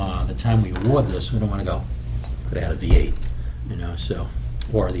come the time we award this, we don't want to go, could have had a V8, you know, so,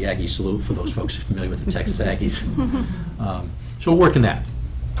 or the Aggie salute for those folks who are familiar with the Texas Aggies. So we're working that.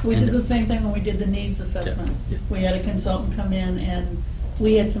 We did the same thing when we did the needs assessment. Yeah. We had a consultant come in, and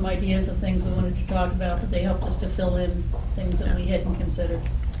we had some ideas of things we wanted to talk about, but they helped us to fill in things that we hadn't considered.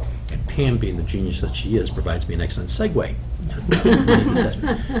 And Pam, being the genius that she is, provides me an excellent segue.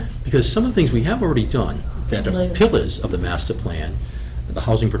 Because some of the things we have already done that are pillars of the master plan, the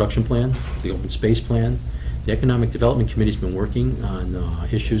housing production plan, the open space plan, the economic development committee's been working on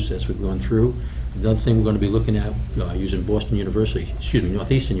issues as we've gone through. Another thing we're going to be looking at using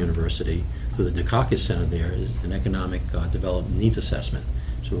Northeastern University through the Dukakis Center there is an economic development needs assessment.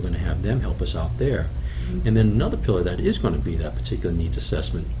 So we're going to have them help us out there. And then another pillar that is going to be that particular needs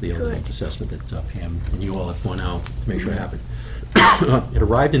assessment, the other needs assessment that Pam and you all have gone out to make sure it happened. It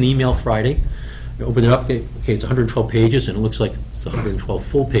arrived in the email Friday. I opened it up, okay, it's 112 pages, and it looks like it's 112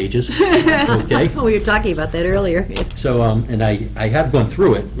 full pages. Okay. Oh, we were talking about that earlier. So, and I have gone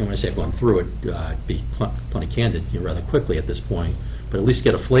through it, and when I say I've gone through it, be plenty candid, rather quickly at this point, but at least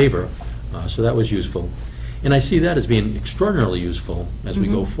get a flavor, so that was useful. And I see that as being extraordinarily useful as we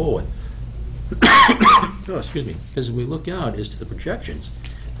go forward. Oh, excuse me, because we look out as to the projections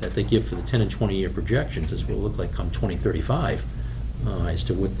that they give for the 10 and 20-year projections as what it will look like come 2035, as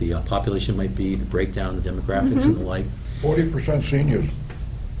to what the population might be, the breakdown, the demographics and the like. 40% seniors.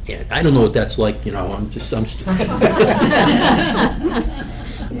 Yeah, I don't know what that's like,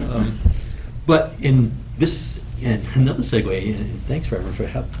 but in this, and another segue, and thanks, Reverend,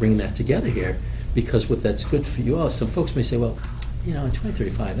 for bringing that together here, because what that's good for you all, some folks may say, well, in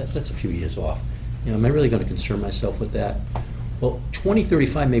 2035, that's a few years off. Am I really going to concern myself with that? Well,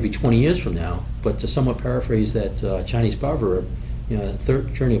 2035 may be 20 years from now, but to somewhat paraphrase that Chinese proverb, the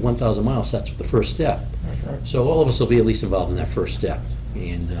third journey of 1,000 miles starts with the first step. So all of us will be at least involved in that first step.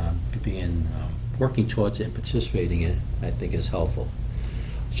 and working towards it and participating in it, I think is helpful.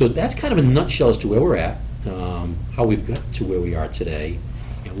 So that's kind of a nutshell as to where we're at, how we've got to where we are today,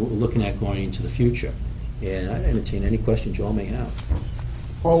 and what we're looking at going into the future. And I'd entertain any questions you all may have.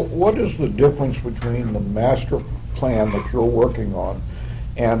 Well, what is the difference between the master plan that you're working on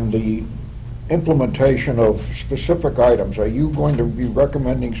and the implementation of specific items? Are you going to be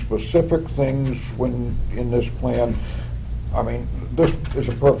recommending specific things when, in this plan? I mean, this is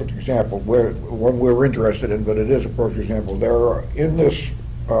a perfect example, one we're interested in, but it is a perfect example. There are, in this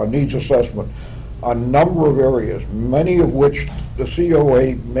needs assessment, a number of areas, many of which the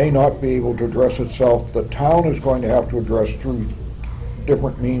COA may not be able to address itself. The town is going to have to address through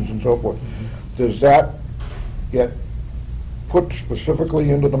different means and so forth. Does that get put specifically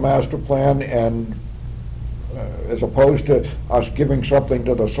into the master plan, and as opposed to us giving something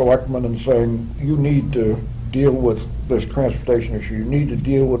to the selectmen and saying, you need to deal with this transportation issue, you need to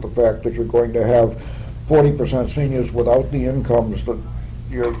deal with the fact that you're going to have 40% seniors without the incomes that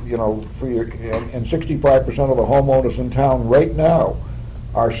you're, for your, and 65% of the homeowners in town right now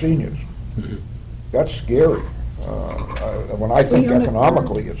are seniors. Mm-hmm. That's scary. When I think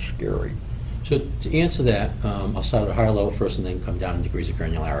economically, it's scary. So to answer that, I'll start at a higher level first and then come down in degrees of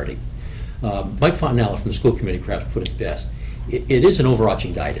granularity. Mike Fontanella from the school committee perhaps put it best. It is an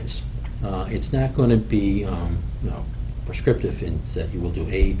overarching guidance. It's not going to be prescriptive in that you will do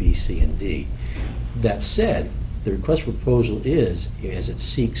A, B, C, and D. That said, the request for proposal is, as it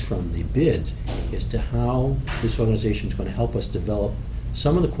seeks from the bids, as to how this organization is going to help us develop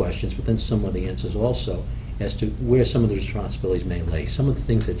some of the questions, but then some of the answers also, as to where some of the responsibilities may lay, some of the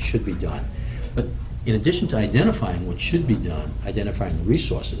things that should be done. But in addition to identifying what should be done, identifying the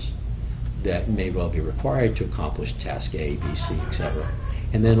resources that may well be required to accomplish task A, B, C, etc.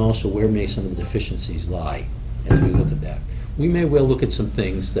 And then also where may some of the deficiencies lie as we look at that. We may well look at some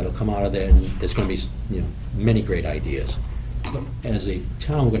things that'll come out of there, and there's going to be many great ideas. But as a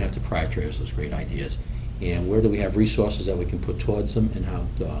town, we're going to have to prioritize those great ideas. And where do we have resources that we can put towards them, and how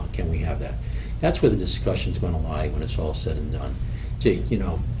can we have that? That's where the discussion's going to lie when it's all said and done. Gee,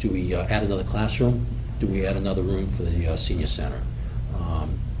 do we add another classroom? Do we add another room for the senior center?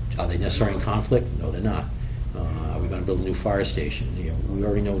 Are they necessarily in conflict? No, they're not. Are we going to build a new fire station? We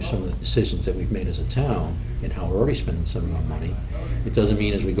already know some of the decisions that we've made as a town and how we're already spending some of our money. It doesn't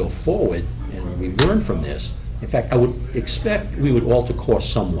mean as we go forward and we learn from this. In fact, I would expect we would alter course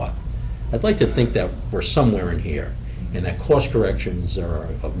somewhat. I'd like to think that we're somewhere in here, and that course corrections are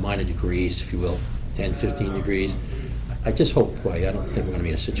of minor degrees, if you will, 10, 15 degrees. I just hope, I don't think we're going to be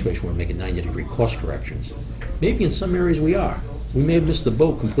in a situation where we're making 90-degree course corrections. Maybe in some areas we are. We may have missed the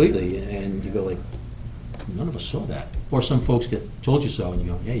boat completely, and you go like, none of us saw that. Or some folks get told you so, and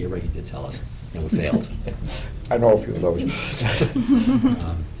you go, yeah, you're right, you did tell us, and we failed. I know a few of those.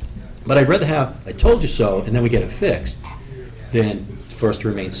 But I'd rather have, I told you so, and then we get it fixed, than for us to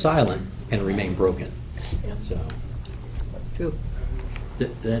remain silent and remain broken. So, True.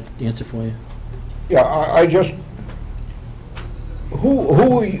 that answer for you? Yeah, I just,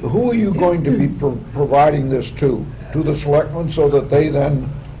 who are you going to be providing this to? To the selectmen so that they then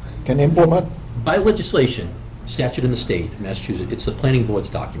can implement? By legislation, statute in the state of Massachusetts, it's the planning board's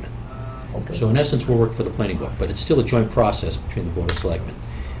document. Okay. So in essence, we'll work for the planning board, but it's still a joint process between the Board of Selectmen.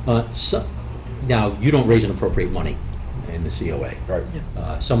 Now, you don't raise and appropriate money in the COA.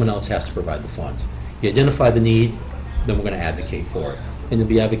 Right. Someone else has to provide the funds. You identify the need, then we're going to advocate for it. And to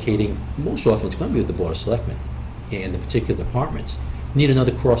be advocating, most often it's going to be with the Board of Selectmen and the particular departments. Need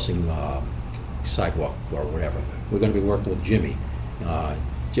another crossing sidewalk or whatever. We're going to be working with Jimmy.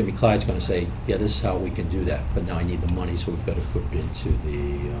 Jimmy Clyde's going to say, yeah, this is how we can do that, but now I need the money, so we've got to put it into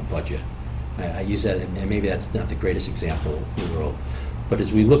the budget. I use that, and maybe that's not the greatest example in the world, but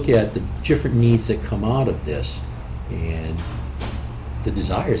as we look at the different needs that come out of this, and the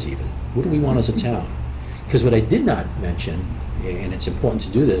desires even, what do we want as a town? Because what I did not mention, and it's important to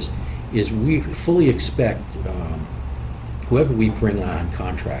do this, is we fully expect whoever we bring on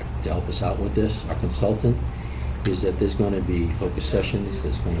contract to help us out with this, our consultant, is that there's going to be focus sessions,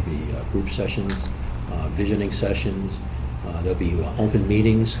 there's going to be group sessions, visioning sessions, there'll be open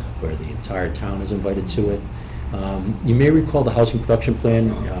meetings where the entire town is invited to it. You may recall the housing production plan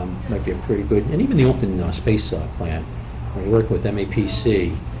might be a pretty good, and even the open space plan, when we work with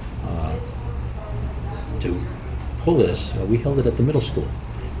MAPC to pull this, we held it at the middle school.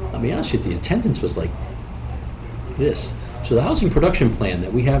 Let me ask you, the attendance was like this. So the housing production plan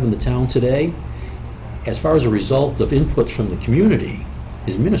that we have in the town today, as far as a result of inputs from the community,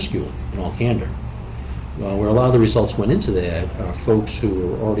 is minuscule in all candor. Where a lot of the results went into that are folks who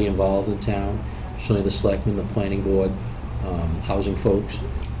were already involved in town, certainly the selectmen, the planning board, housing folks.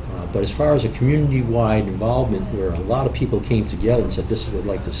 But as far as a community-wide involvement where a lot of people came together and said, this is what I'd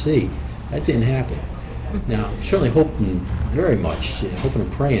like to see, that didn't happen. Now, I'm certainly hoping very much, hoping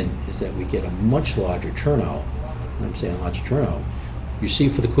and praying, is that we get a much larger turnout. And I'm saying a larger turnout. You see,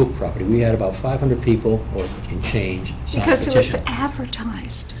 for the Cooper property, we had about 500 people or in change sign a Because it was petition.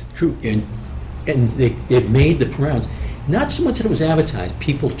 advertised. True, and it made the rounds. Not so much that it was advertised,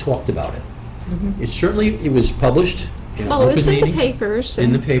 people talked about it. It was published in Well, it was open in the meeting, papers.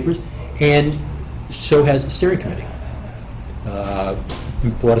 in the and- papers, and so has the steering committee.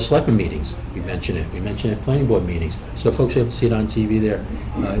 Board of Selectmen meetings, we mention it. We mention it at planning board meetings, so folks are able to see it on TV there.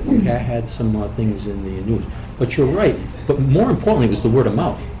 We had some things in the news. But you're right, but more importantly was the word of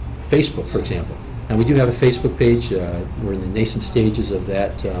mouth. Facebook, for example. Now, we do have a Facebook page. We're in the nascent stages of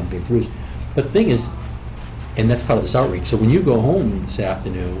that being produced. But the thing is, and that's part of this outreach, so when you go home this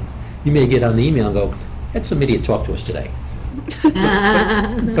afternoon, you may get on the email and go, had some idiot talk to us today.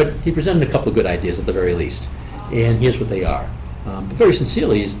 But he presented a couple of good ideas at the very least, and here's what they are. But very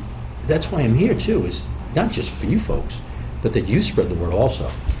sincerely, that's why I'm here too, is not just for you folks, but that you spread the word also,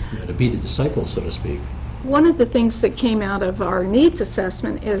 to be the disciples, so to speak. One of the things that came out of our needs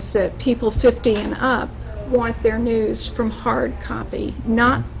assessment is that people 50 and up want their news from hard copy,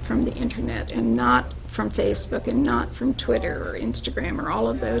 not from the internet, and not from Facebook, and not from Twitter or Instagram or all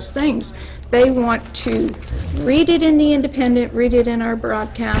of those things. They want to read it in the Independent, read it in our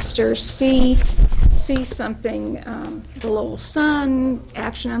broadcaster, see something, the Lowell Sun,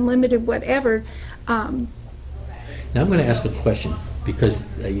 Action Unlimited, whatever. Now, I'm going to ask a question, because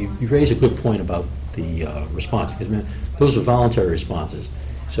you raise a good point about the response, because man, those are voluntary responses.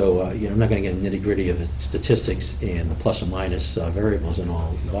 So, I'm not going to get nitty-gritty of statistics and the plus or minus variables and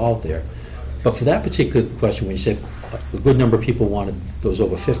all involved there. But for that particular question, when you said a good number of people wanted those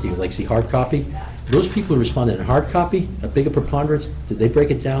over 50 would like to see hard copy, those people who responded in hard copy, a bigger preponderance, did they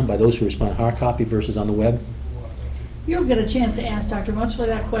break it down by those who responded hard copy versus on the web? You'll get a chance to ask Dr. Munchley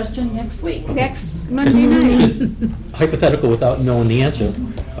that question next week. Next Monday night. Hypothetical without knowing the answer.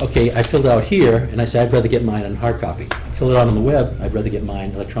 Okay, I filled it out here, and I said I'd rather get mine on hard copy. I filled it out on the web, I'd rather get mine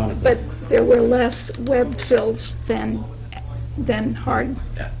electronically. But there were less web fills than hard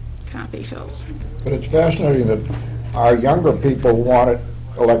copy fills. But it's fascinating that our younger people want it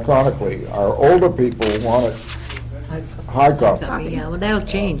electronically. Our older people want it hard copy. Yeah, well, that'll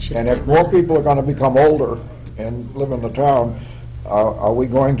change. And if more people are going to become older and live in the town, are we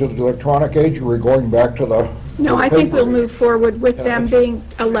going to the electronic age, or are we going back to the No, the I think we'll paper? move forward with Yeah, them that's- being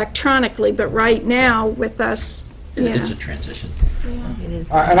electronically, but right now, with us, It's a transition. It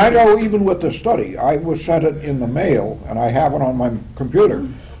is. And I know even with the study, I was sent it in the mail, and I have it on my computer.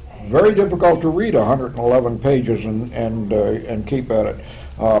 Very difficult to read 111 pages and keep at it.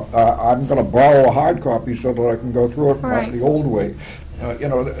 I'm going to borrow a hard copy so that I can go through it Right. the old way.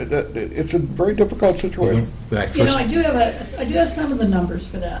 It's a very difficult situation. When I You know, first- I do have some of the numbers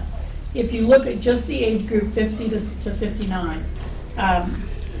for that. If you look at just the age group 50 to 59,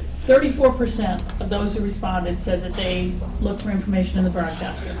 34% of those who responded said that they looked for information in the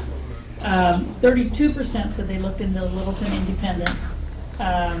broadcaster. 32% said they looked in the Littleton Independent,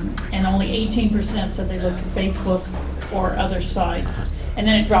 and only 18% said they looked at Facebook or other sites. And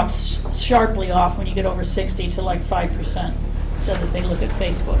then it drops sharply off when you get over 60 to like 5% said that they look at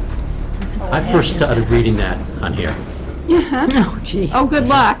Facebook. I first started reading that on here, Oh, gee. oh, good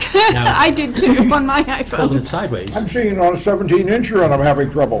luck. Now- I did too on my holding iPhone. it sideways. I'm seeing it on a 17-incher and I'm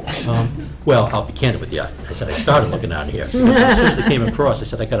having trouble. Well, I'll be candid with you. I said I started looking on here. As soon as it came across, I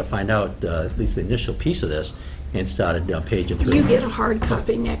said I got to find out at least the initial piece of this, and started paging through. You get a hard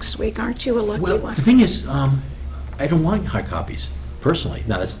copy next week, aren't you a lucky Well, one? the thing is, I don't want hard copies, personally.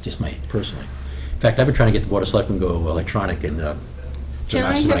 Now, that's just my, personally. In fact, I've been trying to get the Board of Selectmen to go electronic, and Can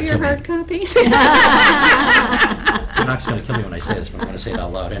I have your hard copies? Knox going to kill me when I say this, but I'm going to say it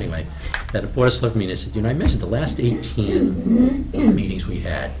out loud anyway. At the Board of Selectmen meeting, I said, I mentioned the last 18 meetings we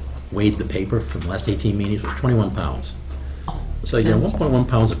had, weighed the paper from the last 18 meetings, was 21 pounds. So, 1.1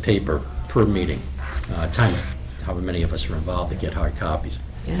 pounds of paper per meeting, times however many of us are involved to get hard copies.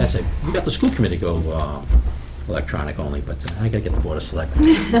 I said, we got the school committee go electronic only, but I got to get the Board of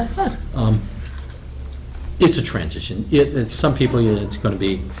Selectmen. It's a transition. Some people, it's going to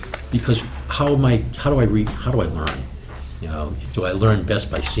be, because how do I read, how do I learn? Do I learn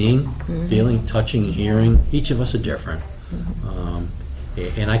best by seeing, feeling, touching, hearing? Each of us are different.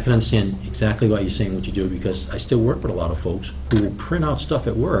 And I can understand exactly why you're saying what you do, because I still work with a lot of folks who will print out stuff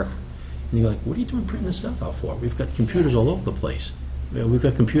at work, and you're like, what are you doing printing this stuff out for? We've got computers all over the place. We've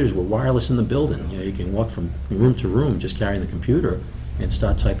got computers, we're wireless in the building. You can walk from room to room just carrying the computer and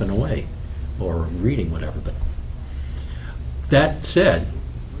start typing away or reading, whatever. But That said,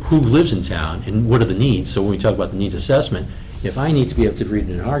 who lives in town and what are the needs? So when we talk about the needs assessment, if I need to be able to read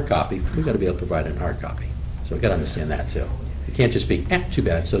it in hard copy, we've got to be able to provide it in hard copy. So we've got to understand that too. It can't just be, too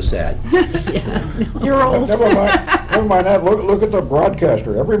bad, so sad. You're old. Never mind that. Look at the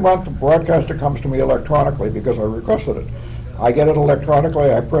broadcaster. Every month, the broadcaster comes to me electronically because I requested it. I get it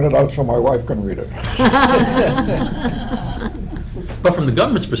electronically, I print it out so my wife can read it. But from the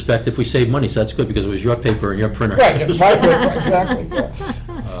government's perspective, we save money, so that's good because it was your paper and your printer. Right, it's my paper, exactly,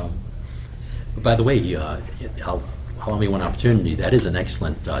 yeah. By the way, allow me one opportunity. That is an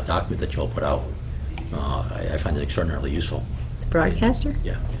excellent document that you'll put out. I find it extraordinarily useful. Broadcaster?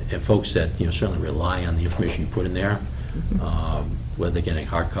 Yeah, and folks that certainly rely on the information you put in there, whether they're getting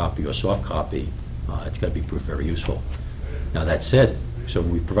hard copy or soft copy, it's got to be proved very useful. Now that said, so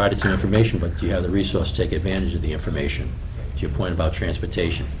we provided some information, but you have the resource to take advantage of the information. To your point about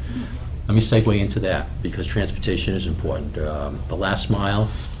transportation, let me segue into that because transportation is important. The last mile,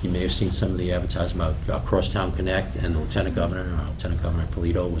 you may have seen some of the advertisement about Crosstown Connect, and the Lieutenant Governor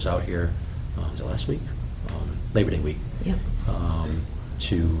Polito was out here. Was it last week? Labor Day week. Yep.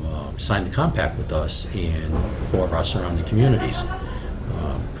 To sign the compact with us and for our surrounding communities.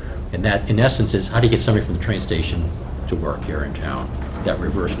 And that, in essence, is how do you get somebody from the train station to work here in town, that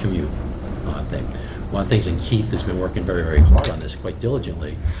reverse commute thing. One of the things, and Keith has been working very, very hard on this quite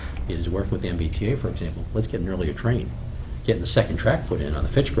diligently, is working with the MBTA, for example. Let's get an earlier train. Getting the second track put in on the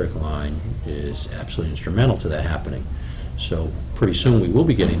Fitchburg line is absolutely instrumental to that happening. So pretty soon we will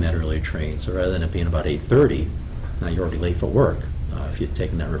be getting that earlier train. So rather than it being about 8:30, now you're already late for work. If you're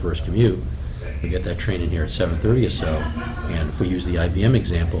taking that reverse commute, we get that train in here at 7:30 or so. And if we use the IBM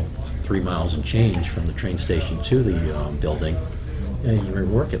example, 3 miles and change from the train station to the building, you're at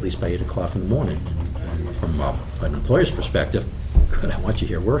work at least by 8 o'clock in the morning. And from an employer's perspective, good, I want you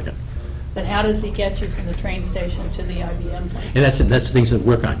here working. But how does he get you from the train station to the IBM place? And that's the things that we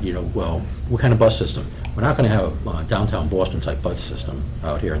work on. Well, what kind of bus system? We're not going to have a downtown Boston type bus system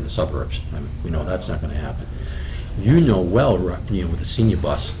out here in the suburbs. I mean, we know that's not going to happen. Well, with the senior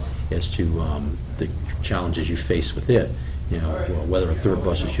bus as to the challenges you face with it. Whether a third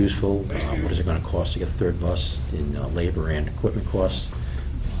bus is useful, what is it going to cost to get a third bus in labor and equipment costs,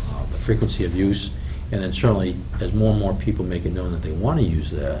 the frequency of use, and then certainly as more and more people make it known that they want to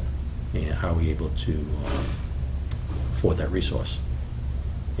use that, how are we able to afford that resource?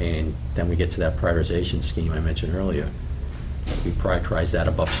 And then we get to that prioritization scheme I mentioned earlier. We prioritize that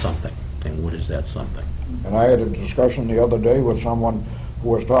above something, and what is that something? And I had a discussion the other day with someone who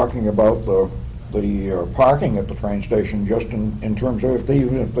was talking about the parking at the train station, just in terms of if they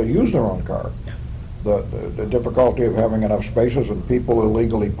use their own car. Yeah. The difficulty of having enough spaces and people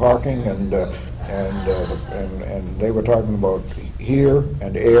illegally parking, and they were talking about here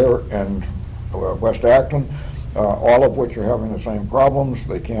and Air and West Acton, all of which are having the same problems.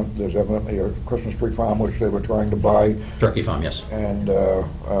 They can't. There's evidently a Christmas tree farm which they were trying to buy. Turkey farm, yes. And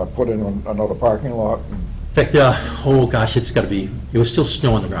put in another parking lot. In fact, oh gosh, it was still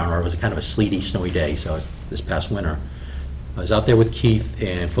snow on the ground, or it was kind of a sleety, snowy day, so this past winter. I was out there with Keith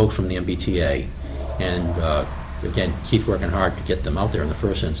and folks from the MBTA, and again, Keith working hard to get them out there in the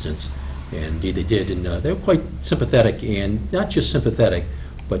first instance, and indeed they did, and they were quite sympathetic, and not just sympathetic,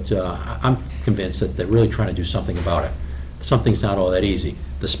 but I'm convinced that they're really trying to do something about it. Something's not all that easy.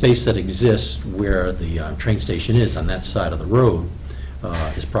 The space that exists where the train station is on that side of the road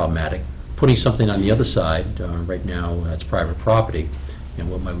is problematic. Putting something on the other side, right now, that's private property,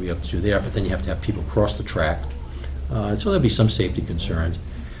 and what might we be able to do there? But then you have to have people cross the track. So there'll be some safety concerns.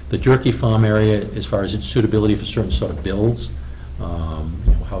 The Jerky Farm area, as far as its suitability for certain sort of builds,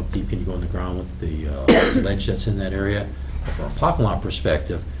 how deep can you go in the ground with the ledge that's in that area? But from a parking lot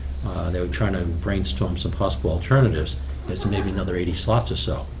perspective, they were trying to brainstorm some possible alternatives as to maybe another 80 slots or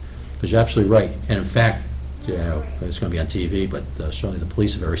so. Because you're absolutely right. And in fact, it's going to be on TV, but certainly the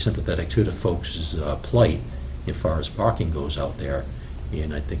police are very sympathetic to the folks' plight as far as parking goes out there,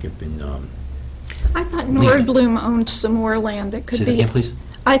 and I think have been. I thought Nordblum owned some more land that could Say be. that again, please.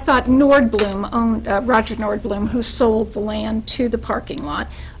 I thought Nordblum owned Roger Nordblum, who sold the land to the parking lot,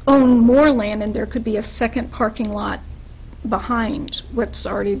 owned more land, and there could be a second parking lot behind what's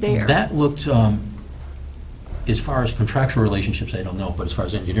already there. That looked. As far as contractual relationships, I don't know, but as far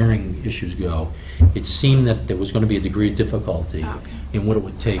as engineering issues go, it seemed that there was going to be a degree of difficulty in what it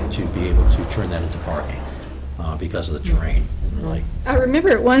would take to be able to turn that into parking because of the terrain. I remember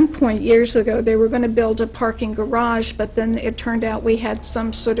at one point years ago they were going to build a parking garage, but then it turned out we had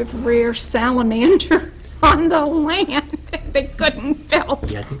some sort of rare salamander on the land. they couldn't fill.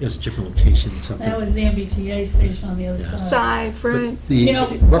 Yeah, I think there's a different location, something. That was the MBTA station on the other Yeah. side. Side, right. The You know,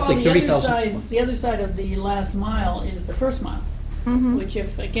 roughly on the other 30,000. side, the other side of the last mile is the first mile, which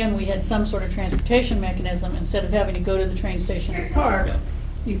if, again, we had some sort of transportation mechanism, instead of having to go to the train station or park, Yeah.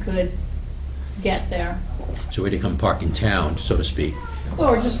 you could get there, So where they come park in town, so to speak.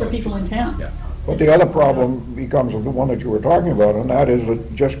 or just for people in town. Yeah. But the other problem becomes the one that you were talking about, and that is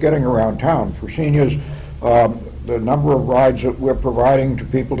that just getting around town. For seniors, the number of rides that we're providing to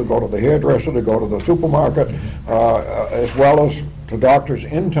people to go to the hairdresser, to go to the supermarket, as well as to doctors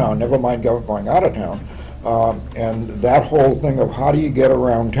in town, never mind going out of town. And that whole thing of how do you get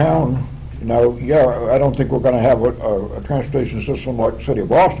around town, I don't think we're going to have a transportation system like the city of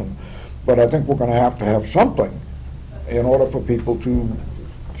Boston, but I think we're going to have something in order for people to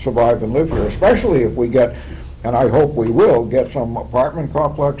survive and live here, especially if we get, and I hope we will, get some apartment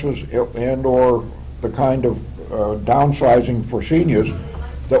complexes and/or the kind of downsizing for seniors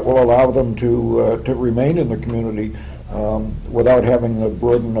that will allow them to remain in the community without having the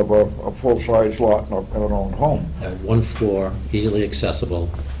burden of a full-size lot and an own home. One floor, easily accessible,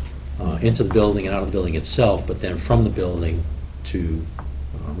 into the building and out of the building itself, but then from the building to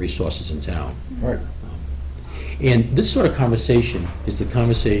resources in town. Right. And this sort of conversation is the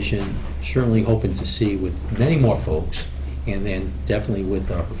conversation certainly hoping to see with many more folks, and then definitely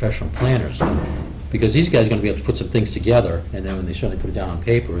with our professional planners, because these guys are going to be able to put some things together, and then when they certainly put it down on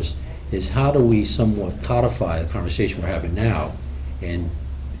papers, is how do we somewhat codify the conversation we're having now and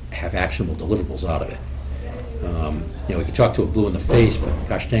have actionable deliverables out of it. We can talk to a blue in the face, but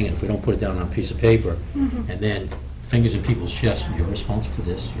gosh dang it, if we don't put it down on a piece of paper, and then fingers in people's chests, you're responsible for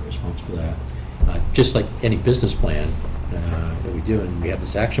this, you're responsible for that. Just like any business plan that we do, and we have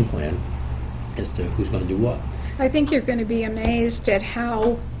this action plan as to who's going to do what. I think you're going to be amazed at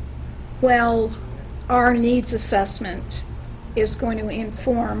how well our needs assessment is going to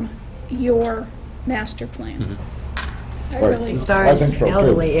inform your master plan. I Right. really, As far I think as so, too.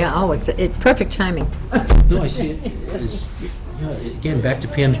 elderly, it's perfect timing. No, I see it as, again, back to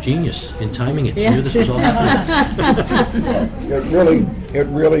Pam's genius in timing it. She knew this was all happening. It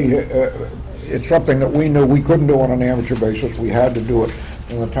really, it's something that we knew we couldn't do on an amateur basis. We had to do it.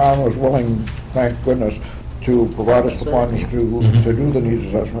 And the town was willing, thank goodness, to provide us the funds to do the needs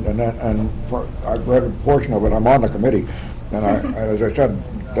assessment. I've read a portion of it. I'm on the committee. And as I said,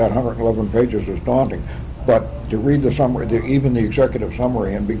 that 111 pages is daunting. But to read the summary, even the executive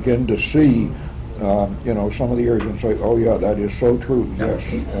summary, and begin to see, some of the areas and say, oh yeah, that is so true,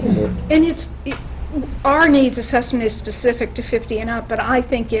 yes. and our needs assessment is specific to 50 and up, but I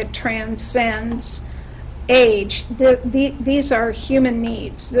think it transcends age. These are human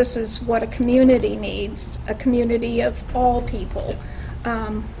needs. This is what a community needs, a community of all people.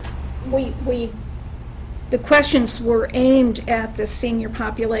 The questions were aimed at the senior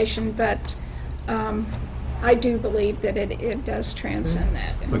population, but I do believe that it does transcend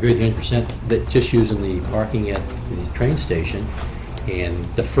that. I agree with you 100%, that just using the parking at the train station and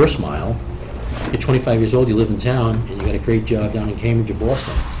the first mile, you're 25 years old, you live in town, and you got a great job down in Cambridge or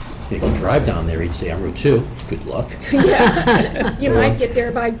Boston. You can drive down there each day on Route 2. Good luck. You might get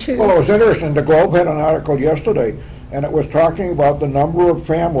there by 2. Well, it was interesting. The Globe had an article yesterday, and it was talking about the number of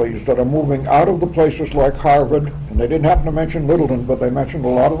families that are moving out of the places like Harvard, and they didn't happen to mention Littleton, but they mentioned a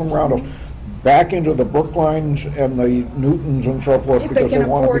lot of them around us, back into the Brooklyns and the Newtons and so forth, If they because they can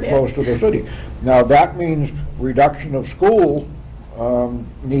want to afford be it. close to the city. Now, that means reduction of school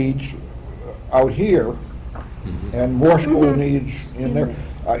needs out here, and more school needs in there.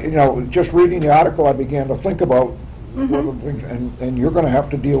 Just reading the article, I began to think about what are the things, and you're going to have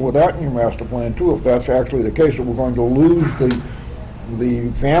to deal with that in your master plan too, if that's actually the case, that we're going to lose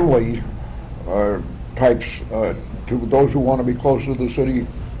the family types to those who want to be close to the city.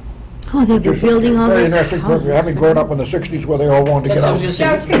 Oh, they'll be Just building all very those interesting, houses. having grown up in the 60s where they all wanted to get That's what I out. was Yeah,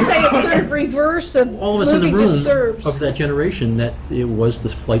 I was going going to to say, it's sort of reverse of all of us in the moving to room suburbs. of that generation, that it was the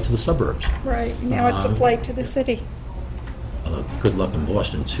flight to the suburbs. Right, now it's a flight to the city. Good luck in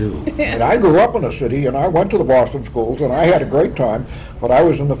Boston, too. And I grew up in the city, and I went to the Boston schools, and I had a great time, but I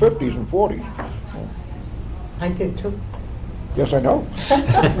was in the 50s and 40s. I did too. Yes, I know.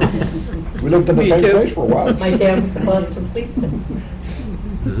 We lived in the Me same too. place for a while. My dad was a Boston policeman.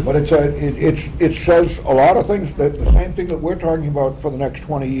 But it says a lot of things, that the same thing that we're talking about for the next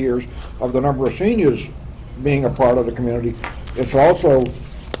 20 years of the number of seniors being a part of the community. It's also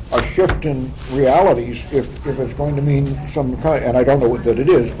a shift in realities if it's going to mean some kind, and I don't know that it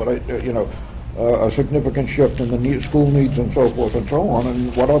is, but a significant shift in the school needs and so forth and so on,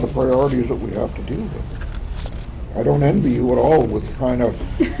 and what are the priorities that we have to deal with. I don't envy you at all with trying to,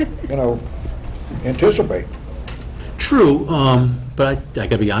 anticipate. true, but I got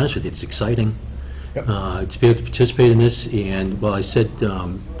to be honest with you, it's exciting Yep. to be able to participate in this. And, well, I said,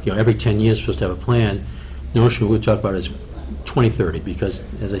 every 10 years we're supposed to have a plan. The notion we'll talk about is 2030, because,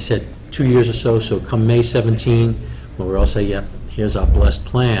 as I said, 2 years or so come May 17, when we'll all say, yeah, here's our blessed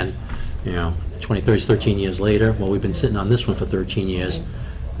plan, 2030 is 13 years later. Well, we've been sitting on this one for 13 years.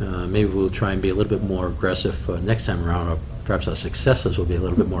 Maybe we'll try and be a little bit more aggressive next time around, or perhaps our successors will be a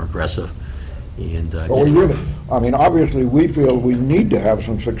little bit more aggressive. And Well, we really, I mean, obviously, we feel we need to have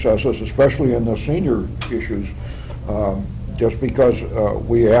some successes, especially in the senior issues, just because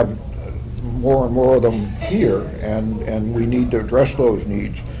we have more and more of them here, and we need to address those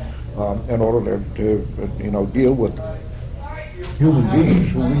needs in order to deal with human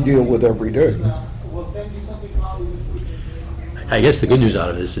beings who we deal with every day. I guess the good news out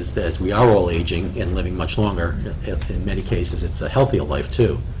of this is that as we are all aging and living much longer, in many cases, it's a healthier life,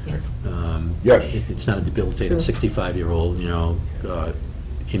 too. Yes. It's not a debilitated 65-year-old,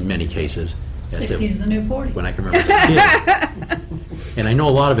 in many cases. as to 60's the new 40. When I can remember as a kid. And I know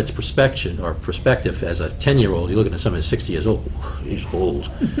a lot of it's perspective. As a 10-year-old, you're looking at someone who's 60 years old, he's old.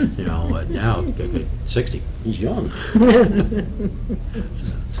 Now, 60, he's young.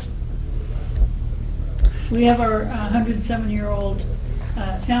 We have our 107-year-old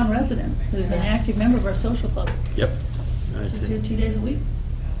town resident who's an active member of our social club. Yep. She's here 2 days a week.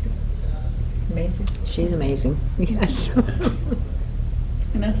 Amazing. She's amazing, yes.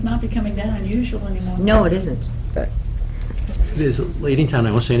 And that's not becoming that unusual anymore. No, it isn't. There's a lady in town,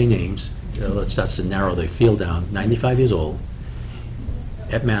 I won't say any names, that starts to narrow the field down, 95 years old,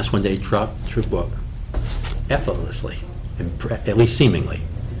 at Mass one day, dropped her book effortlessly, and at least seemingly,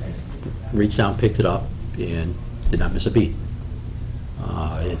 reached down, picked it up, and did not miss a beat.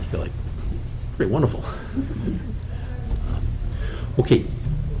 You're like, pretty wonderful. Okay,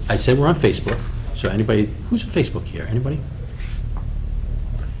 I said we're on Facebook, so anybody, who's on Facebook here? Anybody?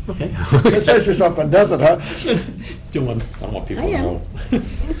 Okay. It says you something, doesn't it, huh? I don't want people I to am.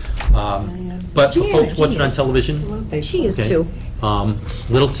 know. But for folks watching on television, She is okay, too.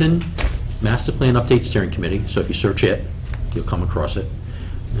 Littleton Master Plan Update Steering Committee, so if you search it, you'll come across it.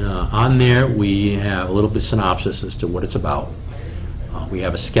 On there, we have a little bit synopsis as to what it's about. We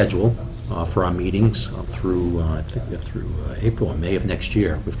have a schedule for our meetings through, I think we're through April and May of next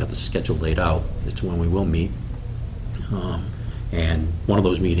year. We've got the schedule laid out as to when we will meet. And one of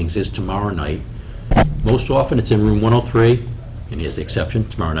those meetings is tomorrow night. Most often, it's in room 103, and here's the exception.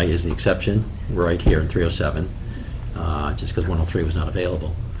 Tomorrow night is the exception, right here in 307, just because 103 was not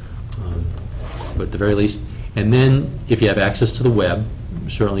available. But at the very least, and then if you have access to the web,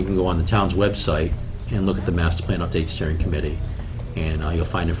 certainly you can go on the town's website and look at the Master Plan Update Steering Committee, and you'll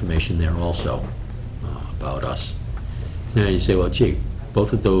find information there also about us. Now you say, well, gee,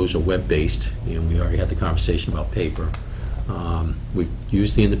 both of those are web-based, and we already had the conversation about paper. We've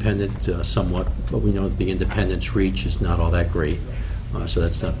used the Independent somewhat, but we know the Independent's reach is not all that great, so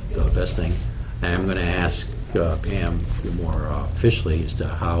that's not the best thing. I'm going to ask Pam more officially as to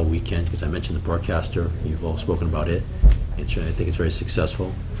how we can, because I mentioned the broadcaster, you've all spoken about it, and I think it's very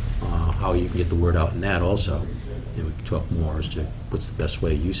successful, how you can get the word out in that also, and we can talk more as to what's the best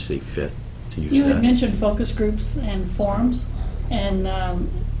way you see fit to use You that. had mentioned focus groups and forums, and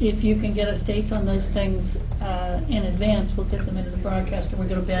if you can get us dates on those things in advance, we'll get them into the broadcaster. We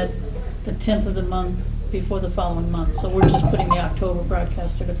go to bed the 10th of the month before the following month, so we're just putting the October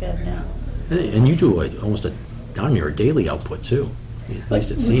broadcaster to bed now. And you do almost darn near a daily output too, at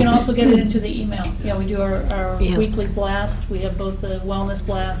least it seems. We can also get it into the email. Yeah, we do our Yeah. weekly blast. We have both the wellness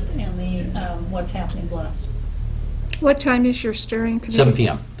blast and the what's happening blast. What time is your steering committee? 7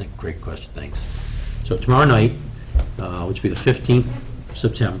 p.m. Great question, thanks. So tomorrow night, which will be the 15th of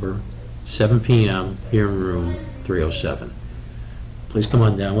September, 7 p.m. here in room 307. Please come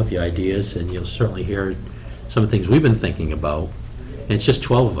on down with the ideas, and you'll certainly hear some of the things we've been thinking about. And it's just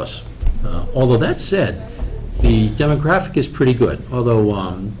 12 of us. Although that said, the demographic is pretty good. Although,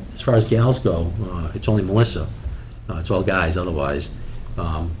 as far as gals go, it's only Melissa. It's all guys otherwise.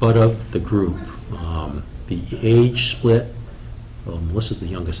 But of the group, the age split, well, Melissa's the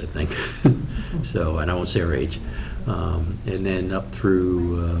youngest, I think. So, and I won't say her age. And then up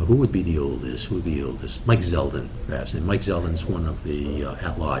through, who would be the oldest? Who would be the oldest? Mike Zeldin, perhaps. And Mike Zeldin's one of the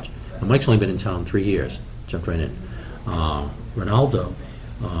at-large. And Mike's only been in town 3 years. Jumped right in. Ronaldo,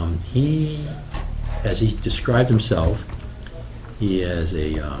 he, as he described himself, he has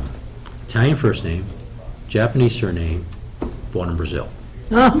a Italian first name, Japanese surname, born in Brazil.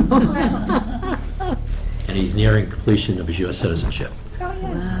 And he's nearing completion of his U.S. citizenship.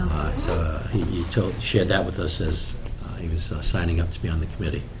 So he shared that with us as he was signing up to be on the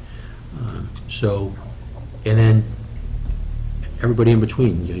committee. And then everybody in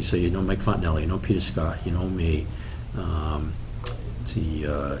between. So you know Mike Fontanelli, you know Peter Scott, you know me. Let's see,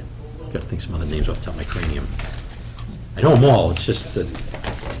 got to think some other names off the top of my cranium. I know them all, it's just that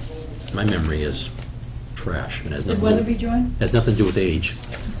my memory is trash. And has Did nothing Weatherby join? has nothing to do with age.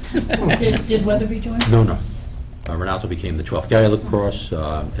 Did Weatherby join? No. Ronaldo became the 12th guy at lacrosse,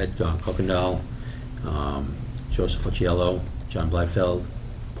 Ed Kuykendall, Joseph Occhiello, John Bleifeld,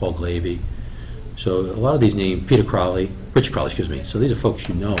 Paul Glavey. So a lot of these names, Richard Crowley, excuse me. So these are folks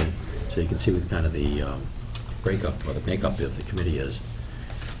you know, so you can see what kind of the breakup or the makeup of the committee is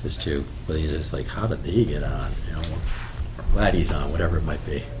to, whether you're just like, how did he get on? You know, or glad he's on, whatever it might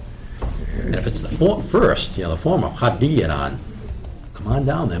be. And if it's the first, the former, how did he get on? Come on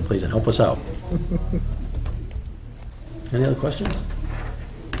down then, please, and help us out. Any other questions?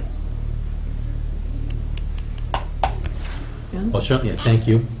 Well, certainly, thank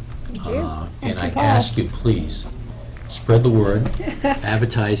you. And I ask you, please, spread the word,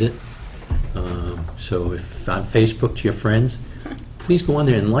 advertise it. So if on Facebook to your friends, please go on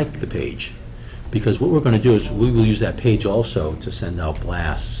there and like the page. Because what we're going to do is we will use that page also to send out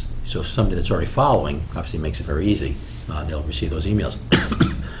blasts. So if somebody that's already following, obviously makes it very easy. They'll receive those emails.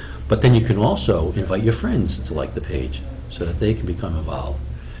 But then you can also invite your friends to like the page so that they can become involved.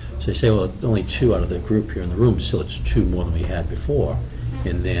 So you say, well, it's only 2 out of the group here in the room, still it's 2 more than we had before.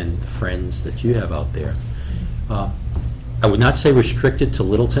 And then the friends that you have out there. I would not say restricted to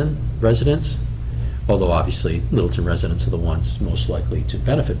Littleton residents, although obviously Littleton residents are the ones most likely to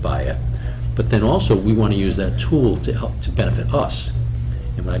benefit by it. But then also we want to use that tool to help to benefit us.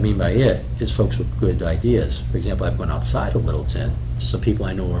 And what I mean by it is folks with good ideas. For example, I've gone outside of Littleton to some people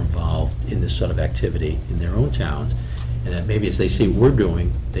I know are involved in this sort of activity in their own towns, and that maybe as they see what we're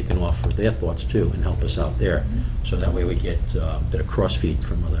doing, they can offer their thoughts too and help us out there. So that way we get a bit of cross-feed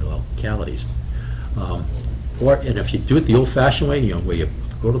from other localities. And if you do it the old-fashioned way, where you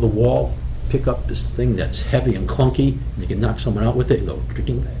go to the wall, pick up this thing that's heavy and clunky, and you can knock someone out with it and go,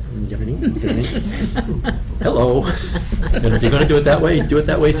 hello. And if you're going to do it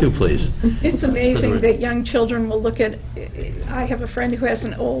that way too, please. It's amazing that young children will look at, I have a friend who has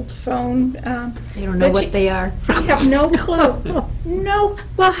an old phone. They don't know what they are. They have no clue. No,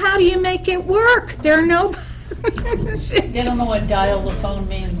 well, how do you make it work? There are no... They don't know what dial the phone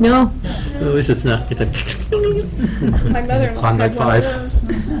means. No. At least it's not. My mother-in-law Klondike had one of 5. those.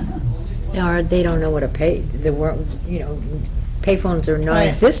 Or they don't know what a payphones are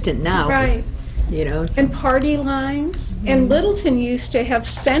non-existent now. Right. It's- And party lines. And Littleton used to have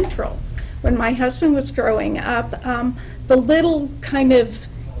Central. When my husband was growing up, the little kind of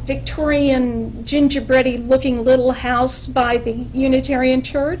Victorian gingerbready-looking little house by the Unitarian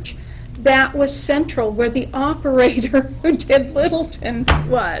Church, that was Central, where the operator who did Littleton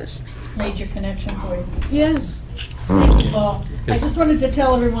was. Major connection for you. Yes. Thank you, Paul. I just wanted to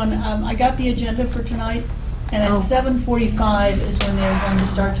tell everyone, I got the agenda for tonight, and at 7:45 is when they're going to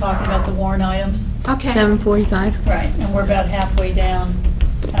start talking about the warrant items. Okay. 7:45? Right, and we're about halfway down.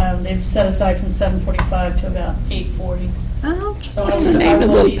 They've set aside from 7:45 to about 8:40. Okay. So What's the name of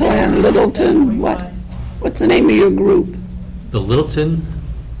the plan, Littleton? What's the name of your group? The Littleton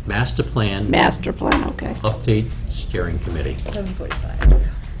Master Plan Master Plan, okay. Update Steering Committee. 7:45.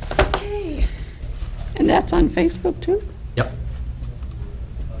 Okay. And that's on Facebook too? Yep.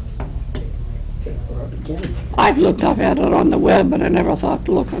 I've looked up at it on the web, but I never thought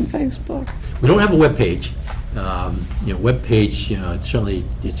to look on Facebook. We don't have a web page. Web page,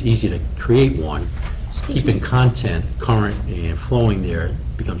 it's easy to create one. Keeping content current and flowing there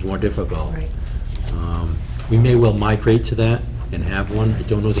becomes more difficult. Right. We may well migrate to that and have one. I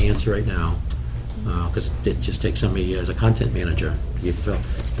don't know the answer right now, because it just takes somebody as a content manager to get the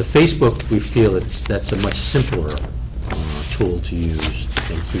Facebook, we feel that's a much simpler tool to use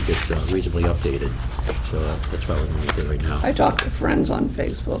and keep it reasonably updated. So that's why we're going to do it right now. I talk to friends on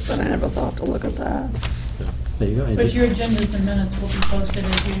Facebook, but I never thought to look at that. So, there you go. But your agendas and minutes will be posted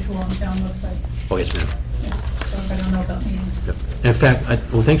as usual on the town website. Oh, yes, ma'am. Yeah, so if I don't know about meetings. Yep. In fact,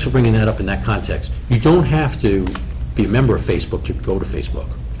 well, thanks for bringing that up in that context. You don't have to be a member of Facebook to go to Facebook.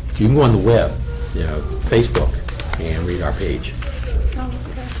 You can go on the web, Facebook, and read our page.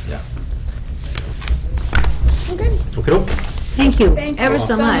 Yeah. Okay. Okay. Thank you Thank you ever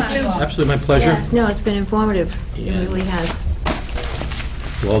so much. Absolutely, my pleasure. Yes, no, it's been informative. Yeah. It really has.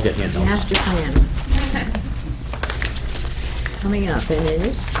 We'll all get handouts. Master plan. Coming up, and it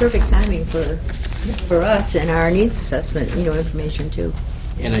is perfect timing for us and our needs assessment, information too.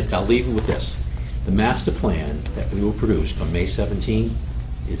 And I'll leave it with this. The master plan that we will produce on May 17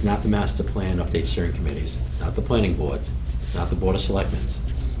 is not the master plan update steering committees. It's not the planning boards. It's not the Board of Selectmen's.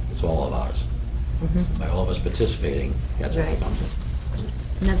 It's all of ours. by all of us participating, that's how it Right. comes.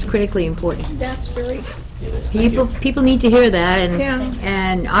 And that's critically important. That's very good. People need to hear that Yeah.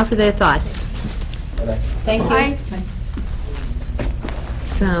 and offer their thoughts. Thank I-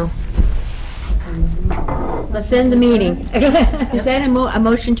 So, let's end the meeting. Is that a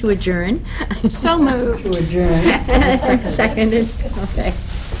motion to adjourn? So moved. To adjourn. Seconded, okay.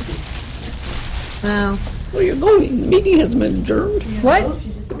 Wow. Where you going? The meeting has been adjourned. What?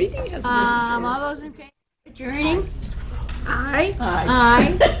 The meeting has been adjourned. All those in favor of adjourning? Aye.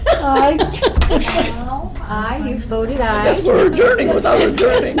 Aye. Aye. Aye, you voted Yes, aye. we're adjourning without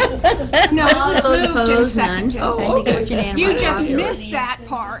adjourning. No, All it was those moved and opposed, none. seconded. Oh, I think it okay. was unanimous. You just Hear it. missed that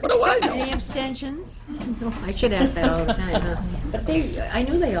part. What do I know? Any abstentions? No, I should ask that all the time, huh? But I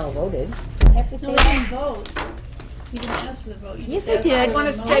knew they all voted. I have to say No, you that. didn't vote. You didn't ask for the vote. You Yes, just I asked for did. the Wanna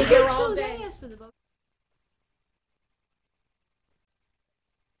motion. stay here I all told- day? I asked for the vote.